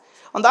collapse.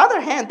 On the other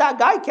hand, that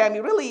guy,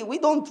 Cami, we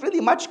don't really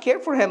much care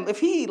for him. If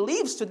he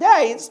leaves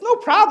today, it's no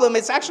problem.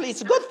 It's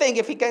a good thing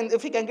if he can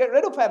get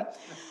rid of him.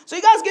 So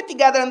you guys get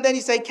together and then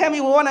you say, Cami,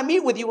 we want to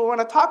meet with you. We want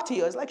to talk to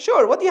you. It's like,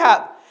 sure, what do you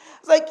have?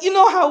 It's like, you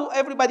know how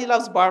everybody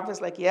loves Barb?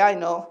 It's like, yeah, I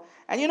know.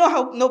 And you know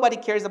how nobody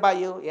cares about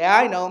you? Yeah,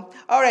 I know.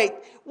 All right,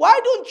 why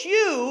don't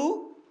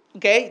you,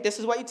 okay, this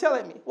is what you're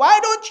telling me. Why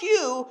don't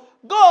you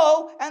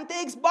go and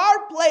take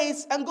Barb's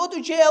place and go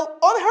to jail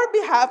on her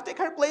behalf, take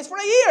her place for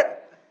a year?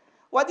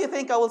 What do you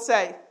think I will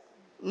say?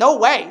 No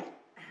way,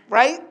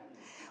 right?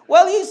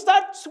 Well, you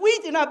start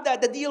sweetening up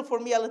the deal for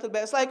me a little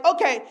bit. It's like,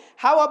 okay,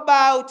 how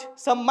about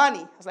some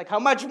money? It's like, how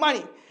much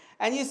money?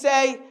 And you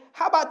say,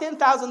 how about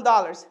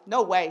 $10,000?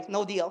 No way,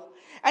 no deal.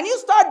 And you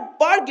start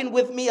bargaining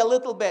with me a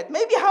little bit.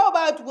 Maybe how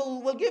about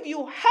we'll give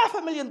you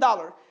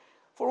 $500,000.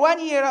 For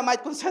 1 year, I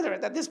might consider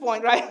it at this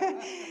point,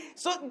 right?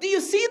 So do you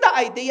see the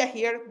idea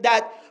here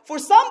that for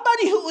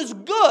somebody who is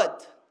good,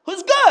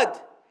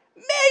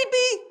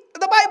 maybe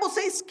the Bible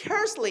says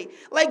scarcely,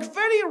 like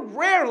very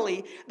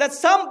rarely, that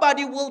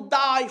somebody will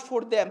die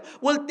for them,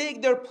 will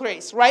take their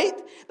place, right?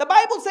 The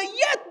Bible says,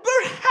 yet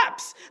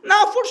perhaps,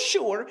 not for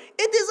sure,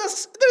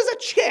 there's a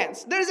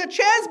chance,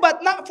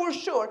 but not for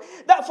sure,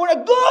 that for a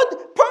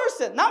good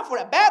person, not for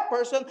a bad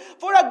person,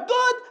 for a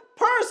good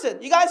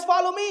person. You guys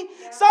follow me?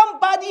 Yeah.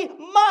 Somebody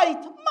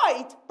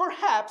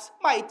perhaps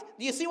might.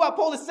 Do you see what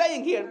Paul is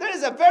saying here? There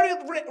is a very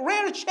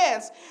rare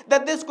chance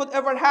that this could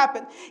ever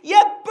happen.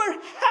 Yet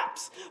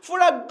perhaps for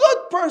a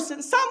good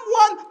person,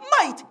 someone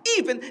might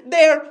even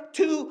dare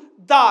to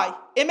die.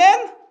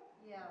 Amen?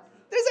 Yeah.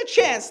 There's a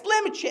chance,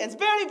 slim chance,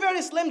 very,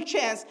 very slim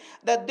chance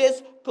that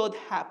this could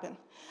happen.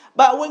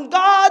 But when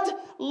God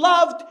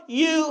loved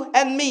you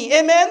and me,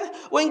 amen?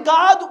 When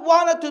God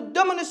wanted to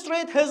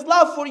demonstrate His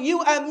love for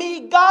you and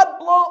me, God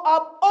blew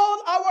up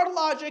all our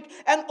logic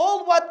and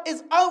all what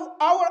is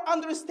our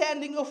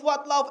understanding of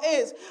what love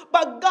is.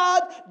 But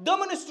God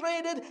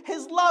demonstrated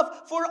His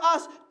love for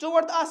us,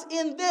 toward us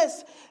in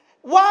this.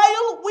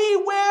 While we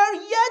were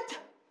yet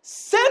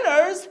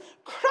sinners,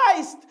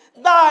 Christ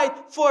died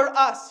for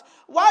us.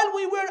 While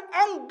we were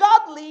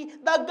ungodly,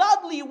 the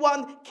godly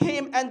one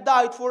came and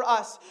died for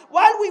us.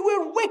 While we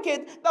were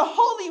wicked, the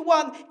Holy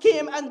One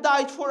came and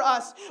died for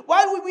us.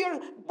 While we were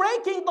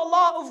breaking the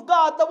law of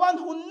God, the one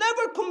who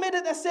never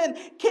committed a sin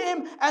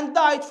came and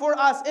died for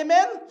us.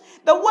 Amen?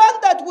 The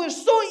one that we're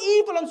so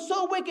evil and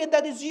so wicked,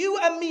 that is you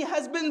and me,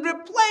 has been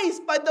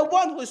replaced by the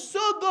one who is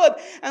so good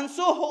and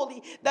so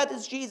holy, that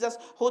is Jesus,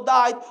 who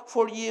died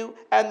for you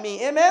and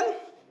me. Amen?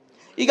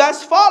 You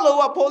guys follow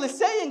what Paul is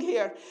saying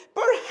here?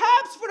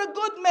 Perhaps for a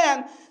good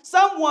man,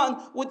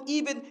 someone would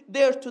even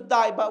dare to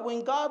die. But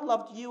when God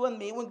loved you and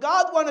me, when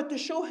God wanted to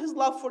show his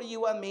love for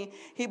you and me,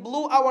 he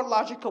blew our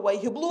logic away.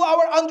 He blew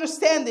our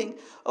understanding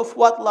of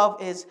what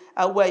love is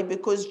away.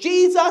 Because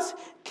Jesus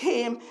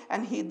came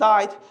and he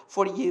died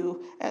for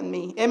you and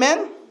me.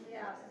 Amen?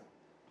 Yes.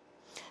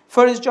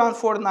 1 John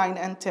 4:9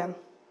 and 10.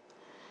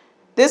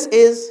 This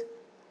is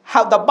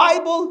how the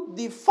Bible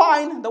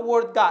defines the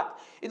word God.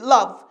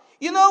 Love.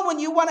 You know, when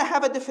you want to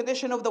have a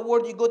definition of the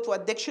word, you go to a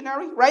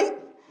dictionary, right?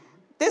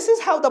 This is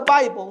how the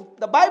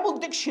Bible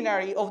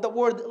dictionary of the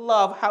word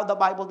love, how the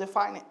Bible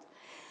defines it.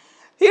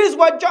 Here's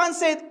what John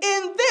said.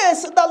 In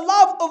this, the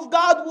love of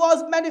God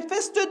was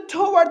manifested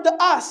toward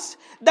us,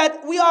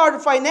 that we are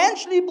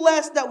financially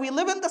blessed, that we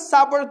live in the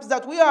suburbs,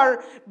 that we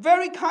are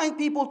very kind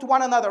people to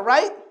one another,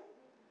 right?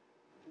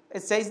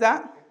 It says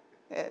that.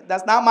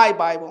 That's not my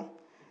Bible.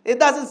 It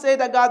doesn't say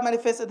that God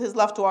manifested his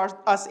love to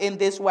us in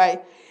this way.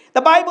 The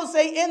Bible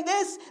says, in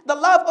this, the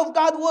love of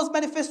God was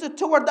manifested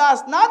toward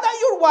us. Not that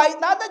you're white,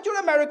 not that you're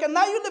American,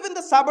 not you live in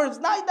the suburbs,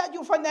 not that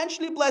you're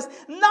financially blessed.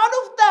 None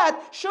of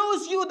that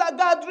shows you that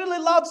God really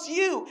loves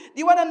you. Do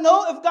you want to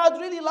know if God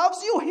really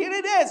loves you? Here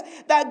it is.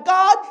 That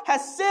God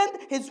has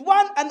sent his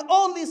one and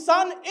only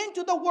Son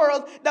into the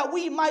world that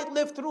we might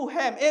live through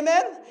him.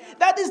 Amen?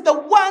 That is the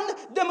one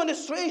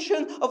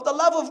demonstration of the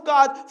love of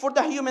God for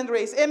the human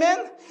race.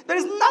 Amen? There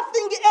is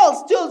nothing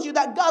else tells you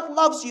that God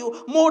loves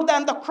you more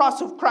than the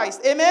cross of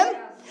Christ. Amen?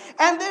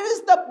 And there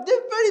is the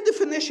very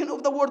definition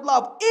of the word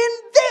love. In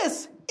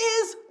this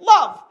is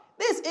love.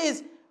 This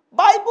is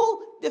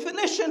Bible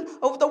definition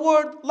of the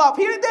word love.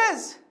 Here it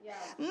is. Yeah.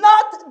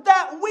 Not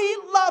that we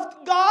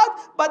loved God,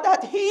 but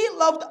that he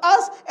loved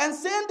us and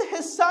sent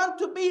his Son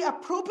to be a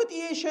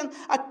propitiation,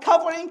 a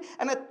covering,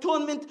 an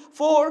atonement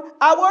for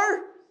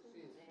our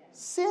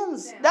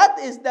sins. That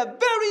is the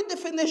very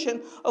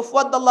definition of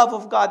what the love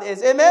of God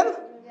is. Amen?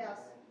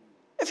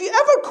 If you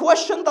ever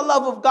question the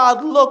love of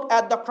God, look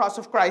at the cross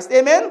of Christ.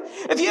 Amen?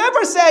 If you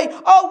ever say,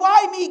 oh,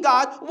 why me,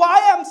 God?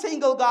 Why I'm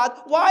single, God?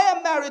 Why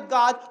I'm married,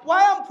 God?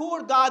 Why I'm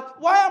poor, God?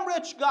 Why I'm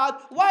rich, God?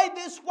 Why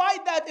this? Why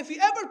that? If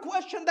you ever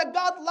question that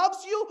God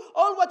loves you,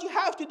 all what you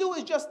have to do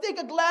is just take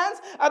a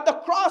glance at the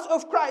cross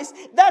of Christ.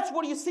 That's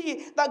where you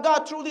see that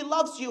God truly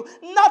loves you.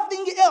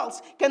 Nothing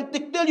else can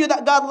tell you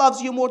that God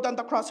loves you more than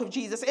the cross of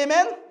Jesus.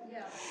 Amen?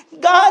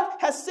 God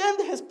has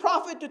sent his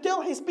prophet to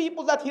tell his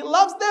people that he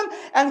loves them,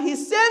 and he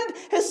sent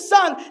his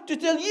Son to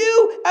tell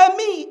you and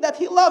me that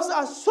he loves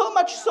us so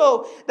much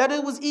so that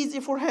it was easy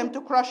for him to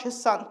crush his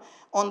Son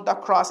on the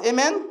cross.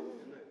 Amen?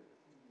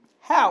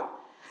 How?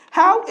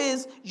 How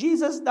is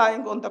Jesus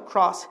dying on the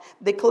cross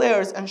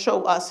declares and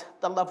show us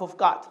the love of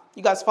God?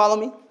 You guys follow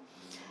me?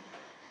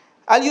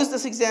 I'll use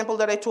this example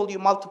that I told you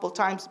multiple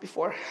times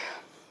before.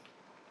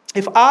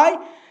 If I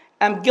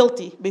am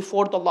guilty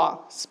before the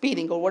law,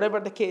 speeding or whatever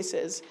the case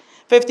is,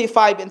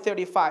 55 and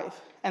 35,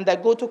 and I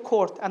go to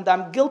court and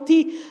I'm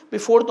guilty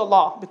before the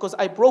law because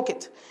I broke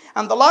it.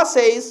 And the law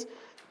says,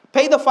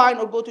 pay the fine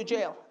or go to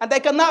jail. And I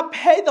cannot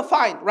pay the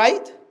fine,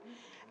 right?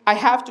 I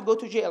have to go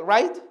to jail,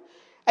 right?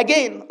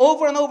 Again,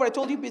 over and over, I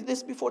told you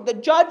this before, the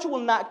judge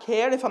will not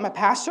care if I'm a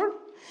pastor.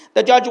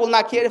 The judge will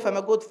not care if I'm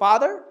a good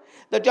father.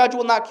 The judge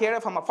will not care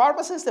if I'm a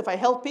pharmacist, if I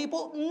help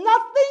people.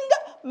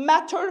 Nothing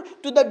matters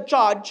to the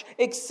judge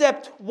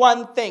except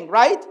one thing,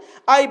 right?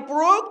 I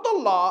broke the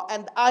law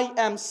and I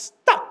am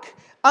stuck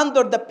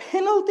under the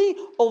penalty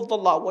of the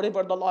law.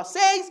 Whatever the law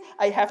says,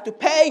 I have to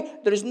pay.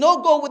 There is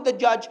no go with the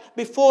judge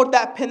before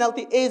that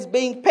penalty is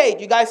being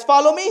paid. You guys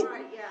follow me?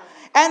 Right.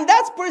 And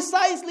that's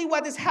precisely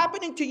what is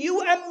happening to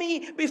you and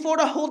me before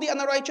the holy and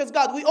the righteous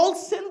God. We all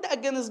sinned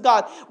against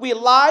God. We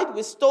lied,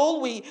 we stole,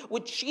 we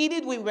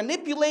cheated, we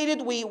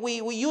manipulated, we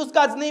used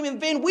God's name in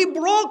vain. We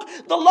broke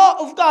the law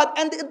of God.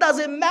 And it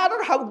doesn't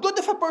matter how good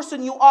of a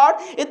person you are.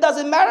 It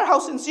doesn't matter how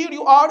sincere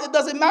you are. It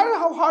doesn't matter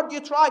how hard you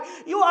try.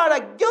 You are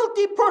a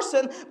guilty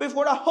person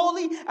before the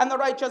holy and the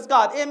righteous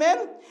God.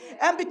 Amen?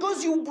 And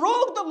because you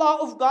broke the law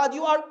of God,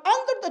 you are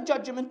under the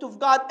judgment of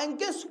God. And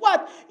guess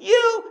what?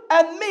 You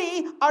and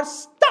me are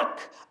stuck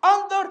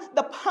under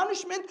the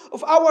punishment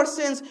of our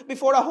sins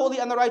before a holy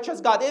and a righteous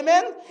God.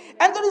 Amen?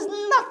 And there is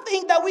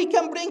nothing that we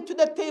can bring to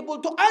the table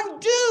to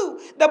undo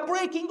the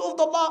breaking of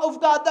the law of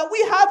God that we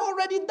have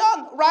already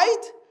done.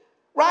 Right?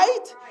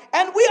 Right?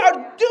 And we are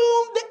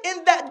doomed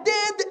in that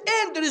dead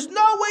end. There is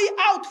no way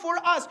out for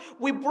us.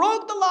 We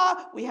broke the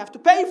law. We have to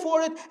pay for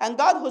it. And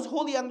God, who is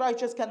holy and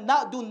righteous,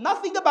 cannot do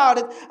nothing about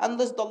it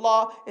unless the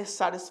law is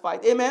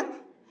satisfied. Amen?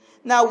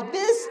 Now,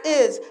 this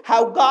is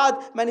how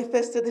God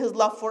manifested his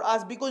love for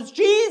us, because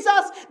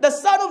Jesus, the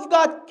Son of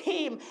God,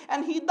 came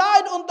and he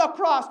died on the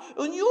cross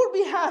on your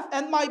behalf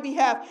and my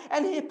behalf,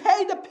 and he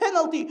paid the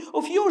penalty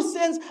of your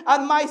sins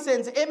and my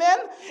sins. Amen?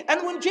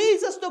 And when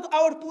Jesus took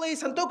our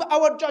place and took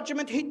our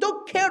judgment, he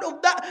took care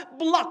of that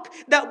block,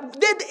 that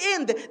dead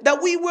end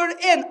that we were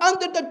in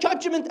under the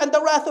judgment and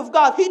the wrath of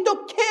God. He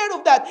took care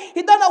of that.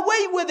 He done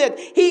away with it.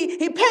 He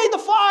paid the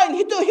fine.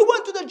 He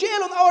went to the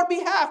jail on our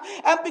behalf.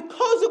 And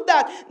because of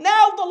that,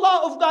 now the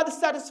law of God is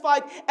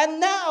satisfied. And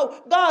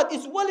now God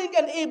is willing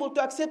and able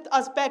to accept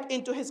us back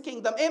into his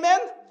kingdom. Amen?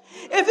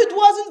 If it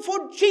wasn't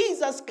for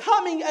Jesus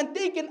coming and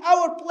taking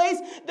our place,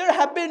 there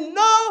had been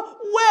no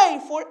way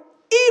for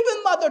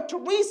even Mother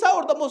Teresa,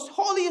 or the most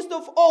holiest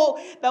of all,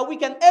 that we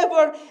can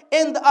ever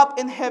end up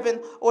in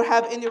heaven or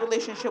have any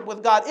relationship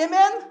with God.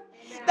 Amen?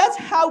 That's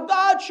how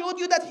God showed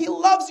you that he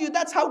loves you.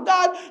 That's how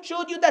God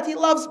showed you that he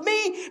loves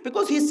me,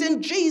 because he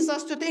sent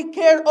Jesus to take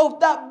care of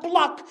that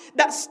block,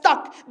 that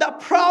stuck, that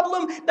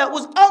problem that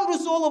was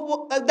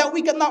unresolvable, that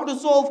we cannot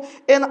resolve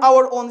in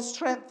our own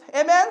strength.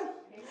 Amen?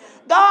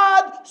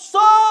 God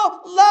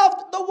so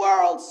loved the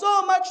world,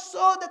 so much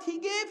so that he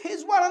gave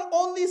his one and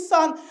only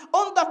Son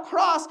on the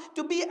cross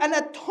to be an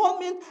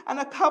atonement and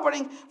a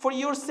covering for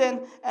your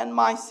sin and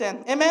my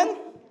sin. Amen?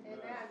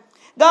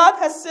 God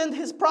has sent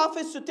his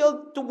prophets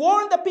to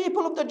warn the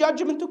people of the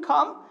judgment to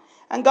come.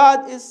 And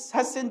God has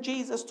sent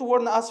Jesus to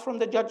warn us from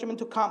the judgment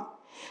to come.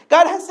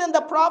 God has sent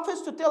the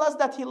prophets to tell us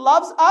that he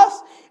loves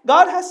us.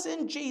 God has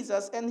sent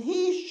Jesus, and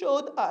he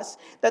showed us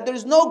that there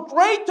is no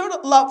greater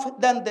love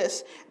than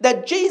this,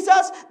 that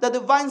Jesus, the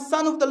divine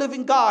Son of the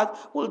living God,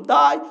 will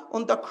die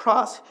on the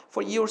cross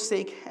for your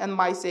sake and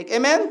my sake.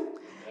 Amen?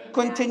 Amen.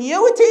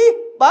 Continuity,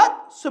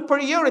 but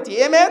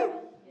superiority. Amen?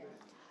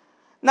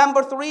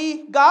 Number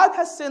 3, God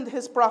has sent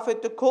his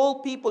prophet to call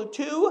people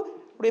to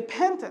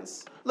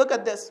repentance. Look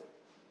at this.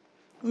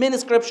 Many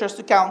scriptures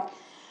to count.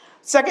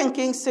 2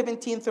 Kings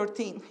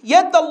 17:13.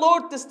 Yet the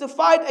Lord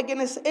testified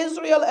against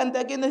Israel and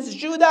against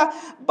Judah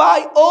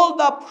by all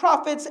the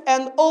prophets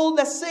and all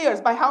the seers.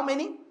 By how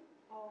many?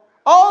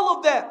 All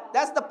of them.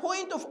 That's the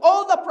point of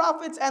all the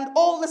prophets and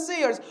all the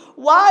seers.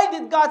 Why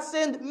did God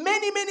send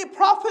many, many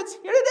prophets?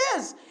 Here it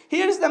is.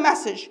 Here's the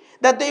message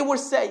that they were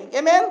saying.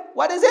 Amen?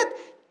 What is it?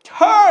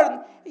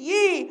 Turn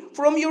ye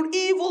from your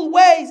evil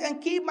ways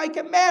and keep my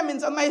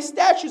commandments and my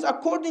statutes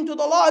according to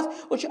the laws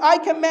which I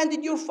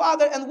commanded your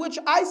father and which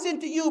I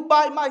sent to you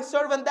by my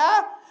servant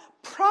the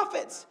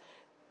prophets.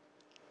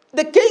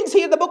 The kings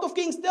here, the book of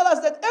Kings, tell us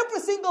that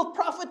every single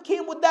prophet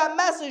came with that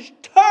message.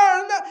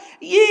 Turn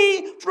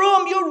ye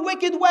from your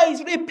wicked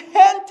ways.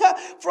 Repent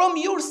from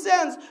your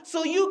sins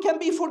so you can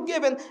be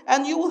forgiven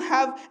and you will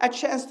have a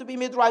chance to be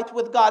made right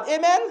with God.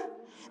 Amen?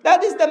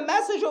 That is the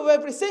message of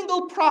every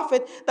single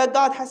prophet that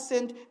God has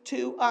sent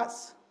to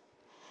us.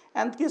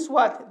 And guess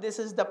what? This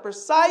is the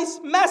precise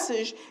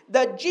message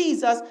that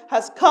Jesus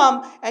has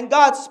come and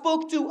God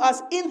spoke to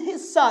us in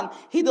his Son.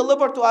 He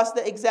delivered to us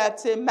the exact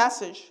same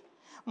message.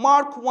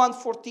 Mark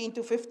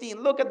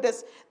 1:14-15. Look at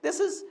this. This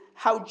is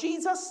how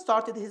Jesus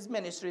started his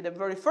ministry. The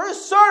very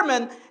first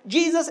sermon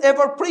Jesus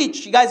ever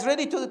preached. You guys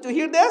ready to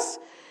hear this?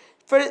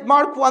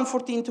 Mark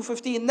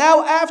 1:14-15.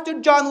 Now after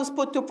John was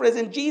put to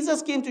prison,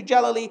 Jesus came to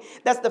Galilee.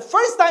 That's the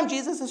first time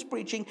Jesus is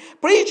preaching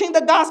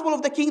the gospel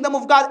of the kingdom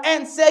of God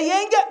and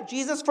saying,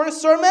 Jesus'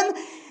 first sermon,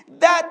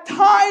 that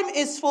time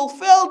is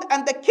fulfilled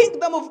and the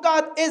kingdom of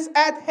God is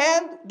at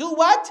hand. Do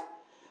what?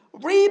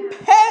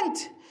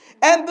 Repent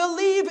and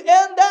believe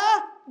in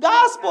the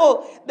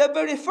gospel. The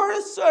very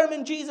first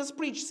sermon Jesus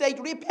preached said,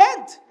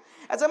 repent.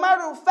 As a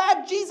matter of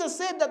fact, Jesus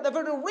said that the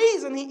very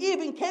reason he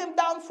even came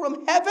down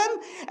from heaven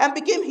and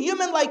became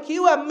human like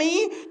you and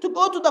me to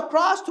go to the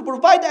cross to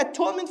provide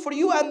atonement for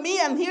you and me.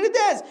 And here it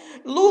is.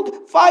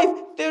 Luke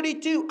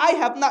 5:32. I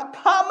have not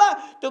come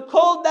to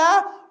call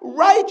the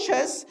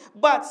righteous,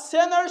 but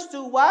sinners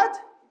to what?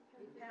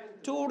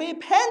 To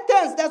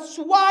repentance. That's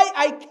why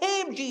I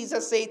came,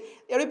 Jesus said.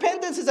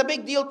 Repentance is a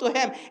big deal to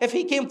him if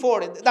he came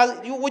for it.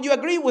 Would you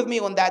agree with me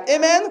on that?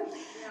 Amen?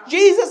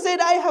 Jesus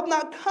said, I have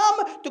not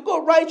come to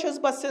call righteous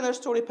but sinners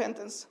to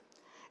repentance.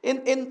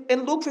 In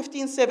Luke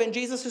 15:7,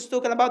 Jesus is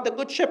talking about the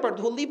good shepherd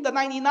who leave the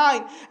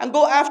 99 and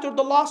go after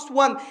the lost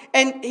one.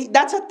 And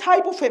that's a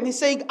type of him. He's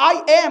saying,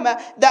 I am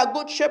that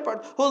good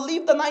shepherd who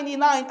leave the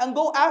 99 and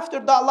go after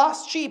the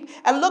lost sheep.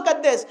 And look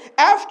at this.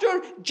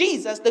 After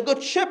Jesus, the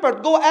good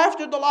shepherd, go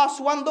after the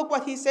lost one, look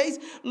what he says.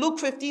 Luke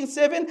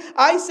 15:7,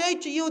 I say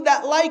to you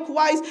that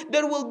likewise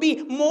there will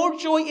be more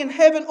joy in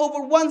heaven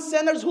over one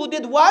sinner who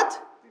did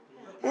what?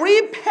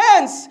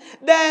 Repents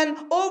than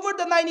over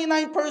the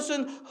 99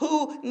 person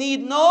who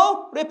need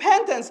no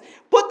repentance.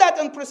 Put that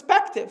in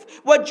perspective.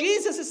 What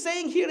Jesus is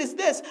saying here is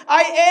this.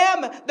 I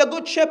am the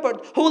good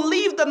shepherd who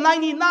leave the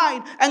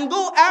 99 and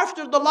go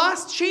after the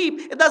lost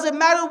sheep. It doesn't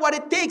matter what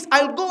it takes.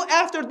 I'll go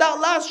after that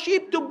last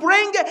sheep to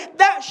bring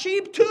that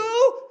sheep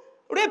to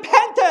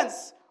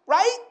repentance.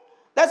 Right?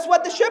 That's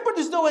what the shepherd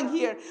is doing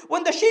here.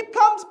 When the sheep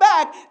comes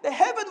back, the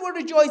heaven will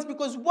rejoice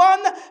because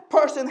one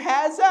person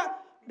has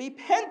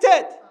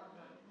repented.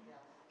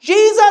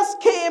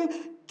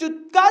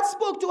 God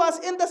spoke to us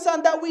in the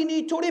Son that we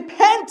need to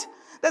repent.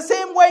 The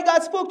same way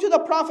God spoke to the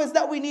prophets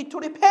that we need to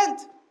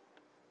repent.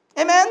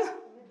 Amen?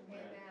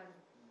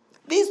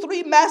 These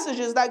three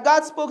messages that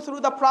God spoke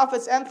through the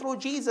prophets and through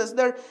Jesus,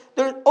 they're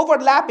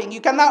overlapping. You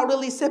cannot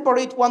really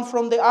separate one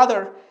from the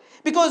other.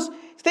 Because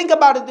think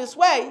about it this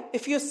way.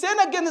 If you sin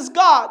against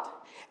God,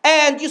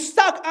 and you're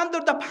stuck under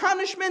the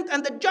punishment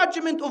and the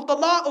judgment of the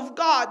law of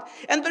God,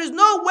 and there is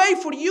no way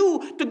for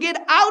you to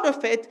get out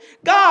of it,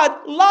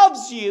 God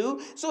loves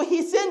you, so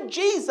He sent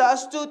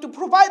Jesus to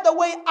provide the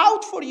way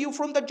out for you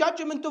from the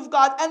judgment of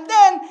God. And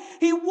then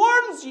He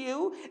warns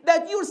you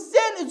that your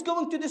sin is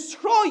going to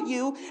destroy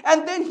you,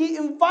 and then He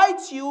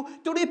invites you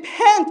to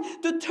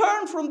repent, to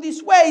turn from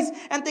these ways,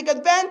 and take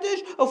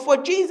advantage of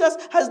what Jesus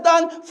has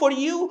done for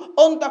you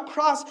on the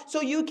cross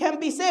so you can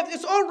be saved.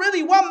 It's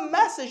already one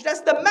message.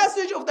 That's the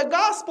message of the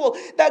gospel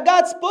that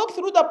God spoke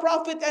through the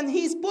prophet, and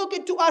He spoke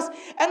it to us,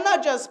 and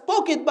not just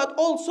spoke it but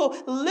also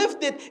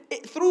lived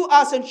it through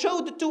us and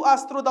showed it to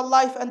us through the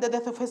life and the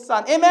death of His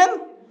Son. Amen?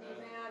 Amen.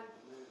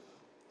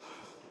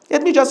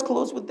 Let me just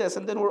close with this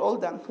and then we're all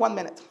done. 1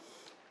 minute.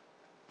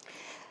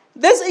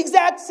 This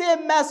exact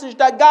same message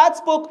that God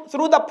spoke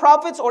through the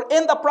prophets or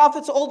in the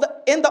prophets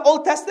in the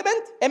Old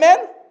Testament,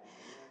 amen?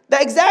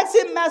 The exact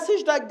same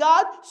message that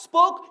God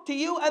spoke to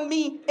you and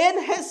me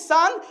in His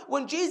Son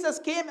when Jesus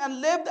came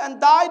and lived and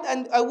died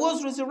and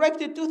was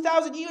resurrected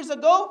 2,000 years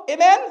ago.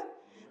 Amen?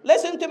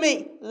 Listen to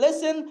me.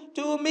 Listen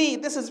to me.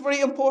 This is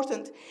very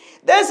important.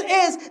 This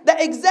is the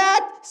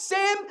exact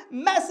same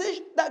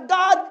message that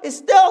God is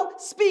still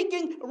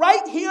speaking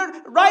right here,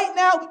 right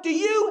now to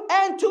you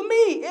and to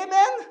me.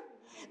 Amen?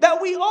 That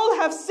we all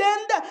have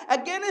sinned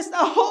against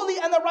a holy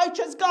and a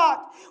righteous God.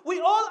 We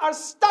all are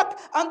stuck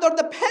under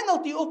the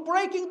penalty of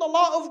breaking the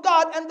law of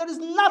God, and there is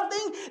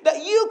nothing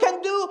that you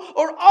can do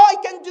or I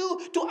can do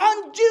to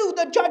undo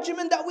the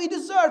judgment that we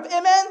deserve.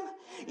 Amen?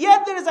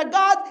 Yet there is a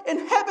God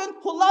in heaven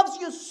who loves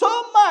you so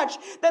much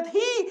that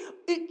He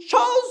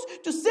chose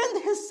to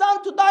send His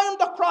Son to die on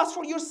the cross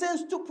for your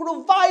sins, to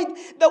provide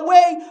the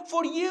way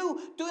for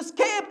you to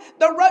escape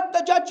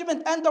the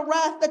judgment and the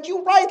wrath that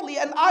you rightly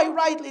and I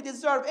rightly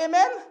deserve.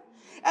 Amen?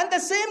 And the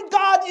same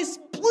God is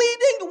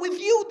pleading with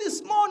you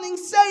this morning,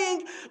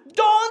 saying,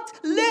 don't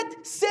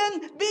let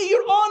sin be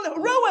your own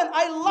ruin.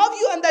 I love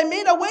you and I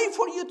made a way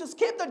for you to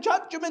escape the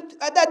judgment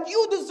that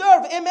you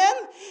deserve.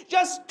 Amen?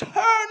 Just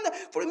turn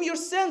from your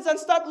sins and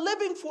start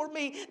living for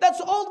me.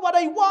 That's all what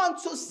I want.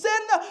 So sin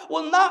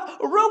will not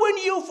ruin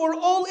you for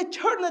all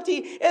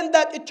eternity in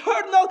that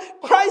eternal,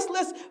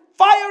 Christless,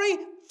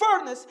 fiery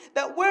furnace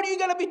that where you're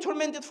going to be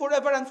tormented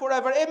forever and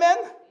forever. Amen?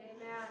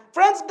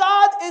 Friends,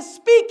 God is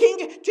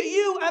speaking to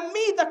you and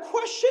me. The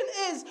question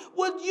is,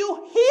 would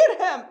you hear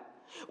Him?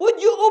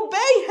 Would you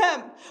obey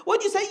Him?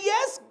 Would you say,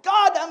 yes,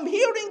 God, I'm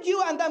hearing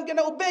you and I'm going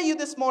to obey you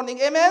this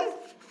morning? Amen?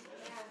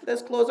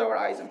 Let's close our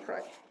eyes and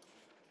pray.